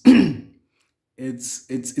nonsense.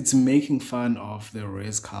 It's making fun of the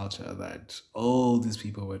race culture that all these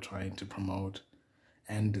people were trying to promote,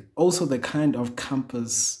 and also the kind of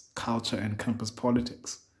campus culture and campus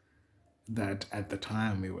politics that at the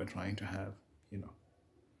time we were trying to have,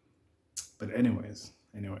 But anyways,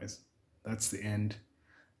 that's the end.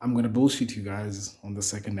 I'm going to bullshit you guys on the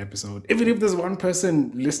second episode. Even if there's 1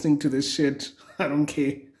 person listening to this shit, I don't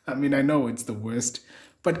care. I mean, I know it's the worst,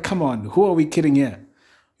 but come on, who are we kidding here?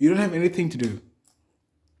 You don't have anything to do,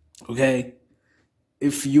 okay?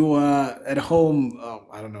 If you are at home,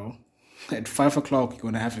 I don't know, at 5 o'clock, you're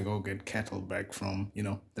going to have to go get cattle back from,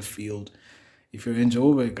 the field. If you're in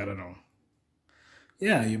Joburg, I don't know.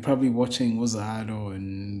 Yeah, you're probably watching Ozado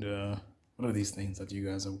and what are these things that you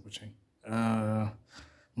guys are watching?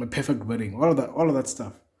 My Perfect Wedding, all of that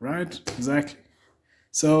stuff, right? Exactly.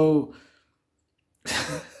 So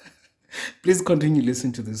please continue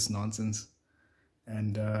listening to this nonsense.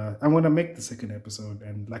 And I'm gonna make the second episode.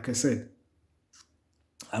 And like I said,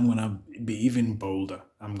 I'm gonna be even bolder.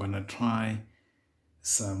 I'm gonna try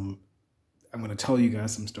some. I'm gonna tell you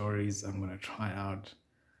guys some stories. I'm gonna try out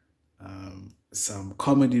some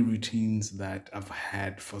comedy routines that I've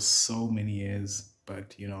had for so many years.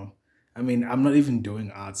 But I mean, I'm not even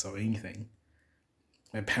doing arts or anything.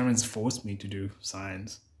 My parents forced me to do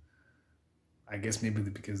science. I guess maybe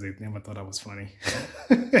because they never thought I was funny.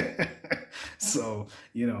 So,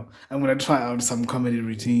 I'm going to try out some comedy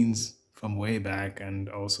routines from way back and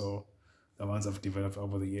also the ones I've developed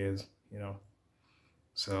over the years.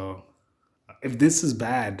 So, if this is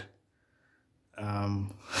bad,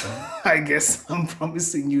 I guess I'm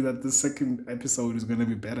promising you that the second episode is going to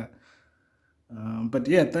be better. But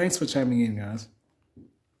yeah, thanks for chiming in, guys.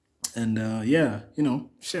 And yeah,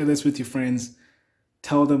 share this with your friends.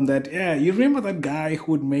 Tell them that, yeah, you remember that guy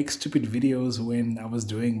who would make stupid videos when I was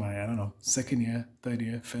doing my, I don't know, second year, third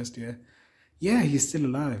year, first year? Yeah, he's still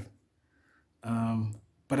alive.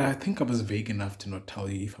 But I think I was vague enough to not tell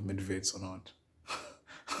you if I'm at Wits or not.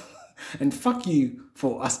 And fuck you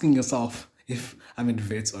for asking yourself if I'm at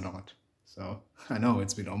Wits or not. So I know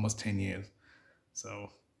it's been almost 10 years.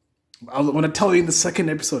 So I want to tell you in the second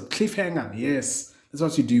episode, cliffhanger. Yes, that's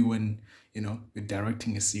what you do when, you're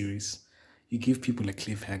directing a series. You give people a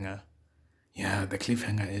cliffhanger. Yeah, the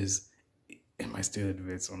cliffhanger is, am I still at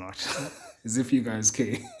Wits or not? As if you guys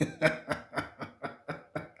care.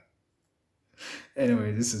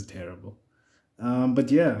 Anyway, this is terrible.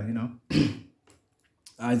 But yeah,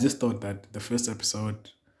 I just thought that the first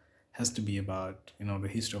episode has to be about, the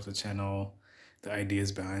history of the channel, the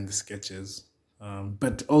ideas behind the sketches.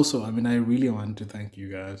 But also, I mean, I really want to thank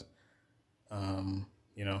you guys.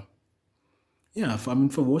 Yeah,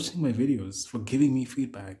 for watching my videos, for giving me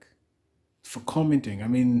feedback, for commenting. I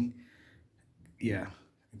mean, yeah,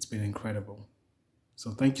 it's been incredible.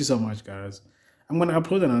 So thank you so much, guys. I'm going to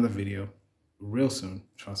upload another video real soon,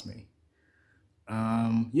 trust me.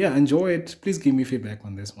 Yeah, enjoy it. Please give me feedback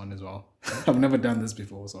on this one as well. I've never done this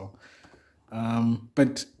before, so.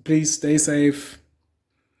 But please stay safe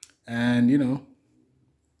and,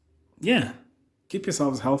 yeah, keep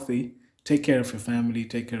yourselves healthy. Take care of your family,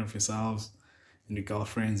 take care of yourselves and your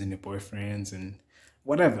girlfriends and your boyfriends and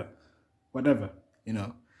whatever,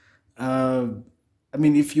 I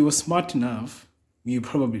mean, if you were smart enough, you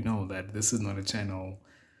probably know that this is not a channel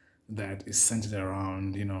that is centered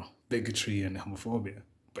around, bigotry and homophobia.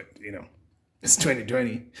 But, it's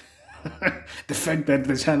 2020. The fact that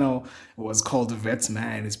the channel was called Wits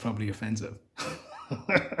Man is probably offensive.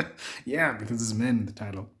 Yeah, because there's man in the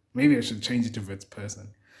title. Maybe I should change it to Wits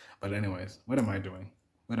Person. But anyways, what am I doing?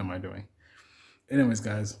 Anyways,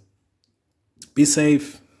 guys, be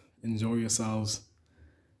safe. Enjoy yourselves.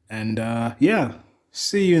 And yeah,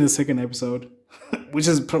 see you in the second episode, which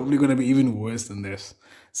is probably going to be even worse than this.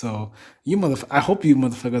 So I hope you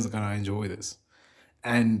motherfuckers are going to enjoy this.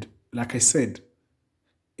 And like I said,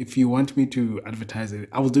 if you want me to advertise it,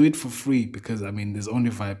 I will do it for free because, I mean, there's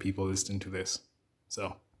only 5 people listening to this.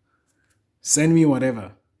 So send me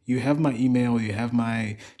whatever. You have my email,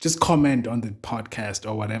 just comment on the podcast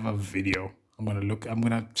or whatever video. I'm going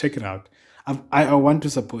to check it out. I want to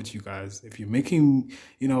support you guys. If you're making,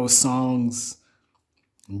 songs,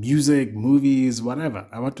 music, movies, whatever,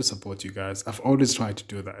 I want to support you guys. I've always tried to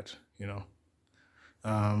do that,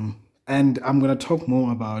 and I'm going to talk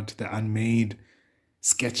more about the unmade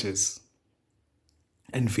sketches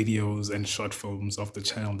and videos and short films of the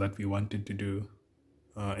channel that we wanted to do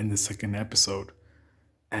in the second episode.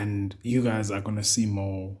 And you guys are going to see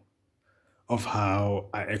more of how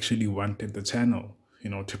I actually wanted the channel,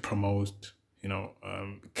 to promote,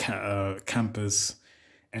 campus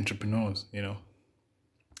entrepreneurs,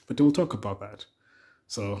 But we'll talk about that.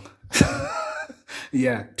 So,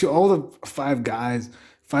 yeah, to all the 5 guys,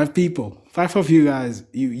 5 people, 5 of you guys,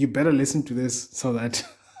 you better listen to this so that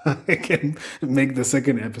I can make the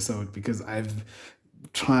second episode, because I've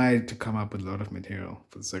tried to come up with a lot of material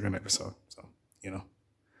for the second episode. So,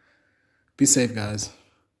 be safe, guys.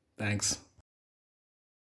 Thanks.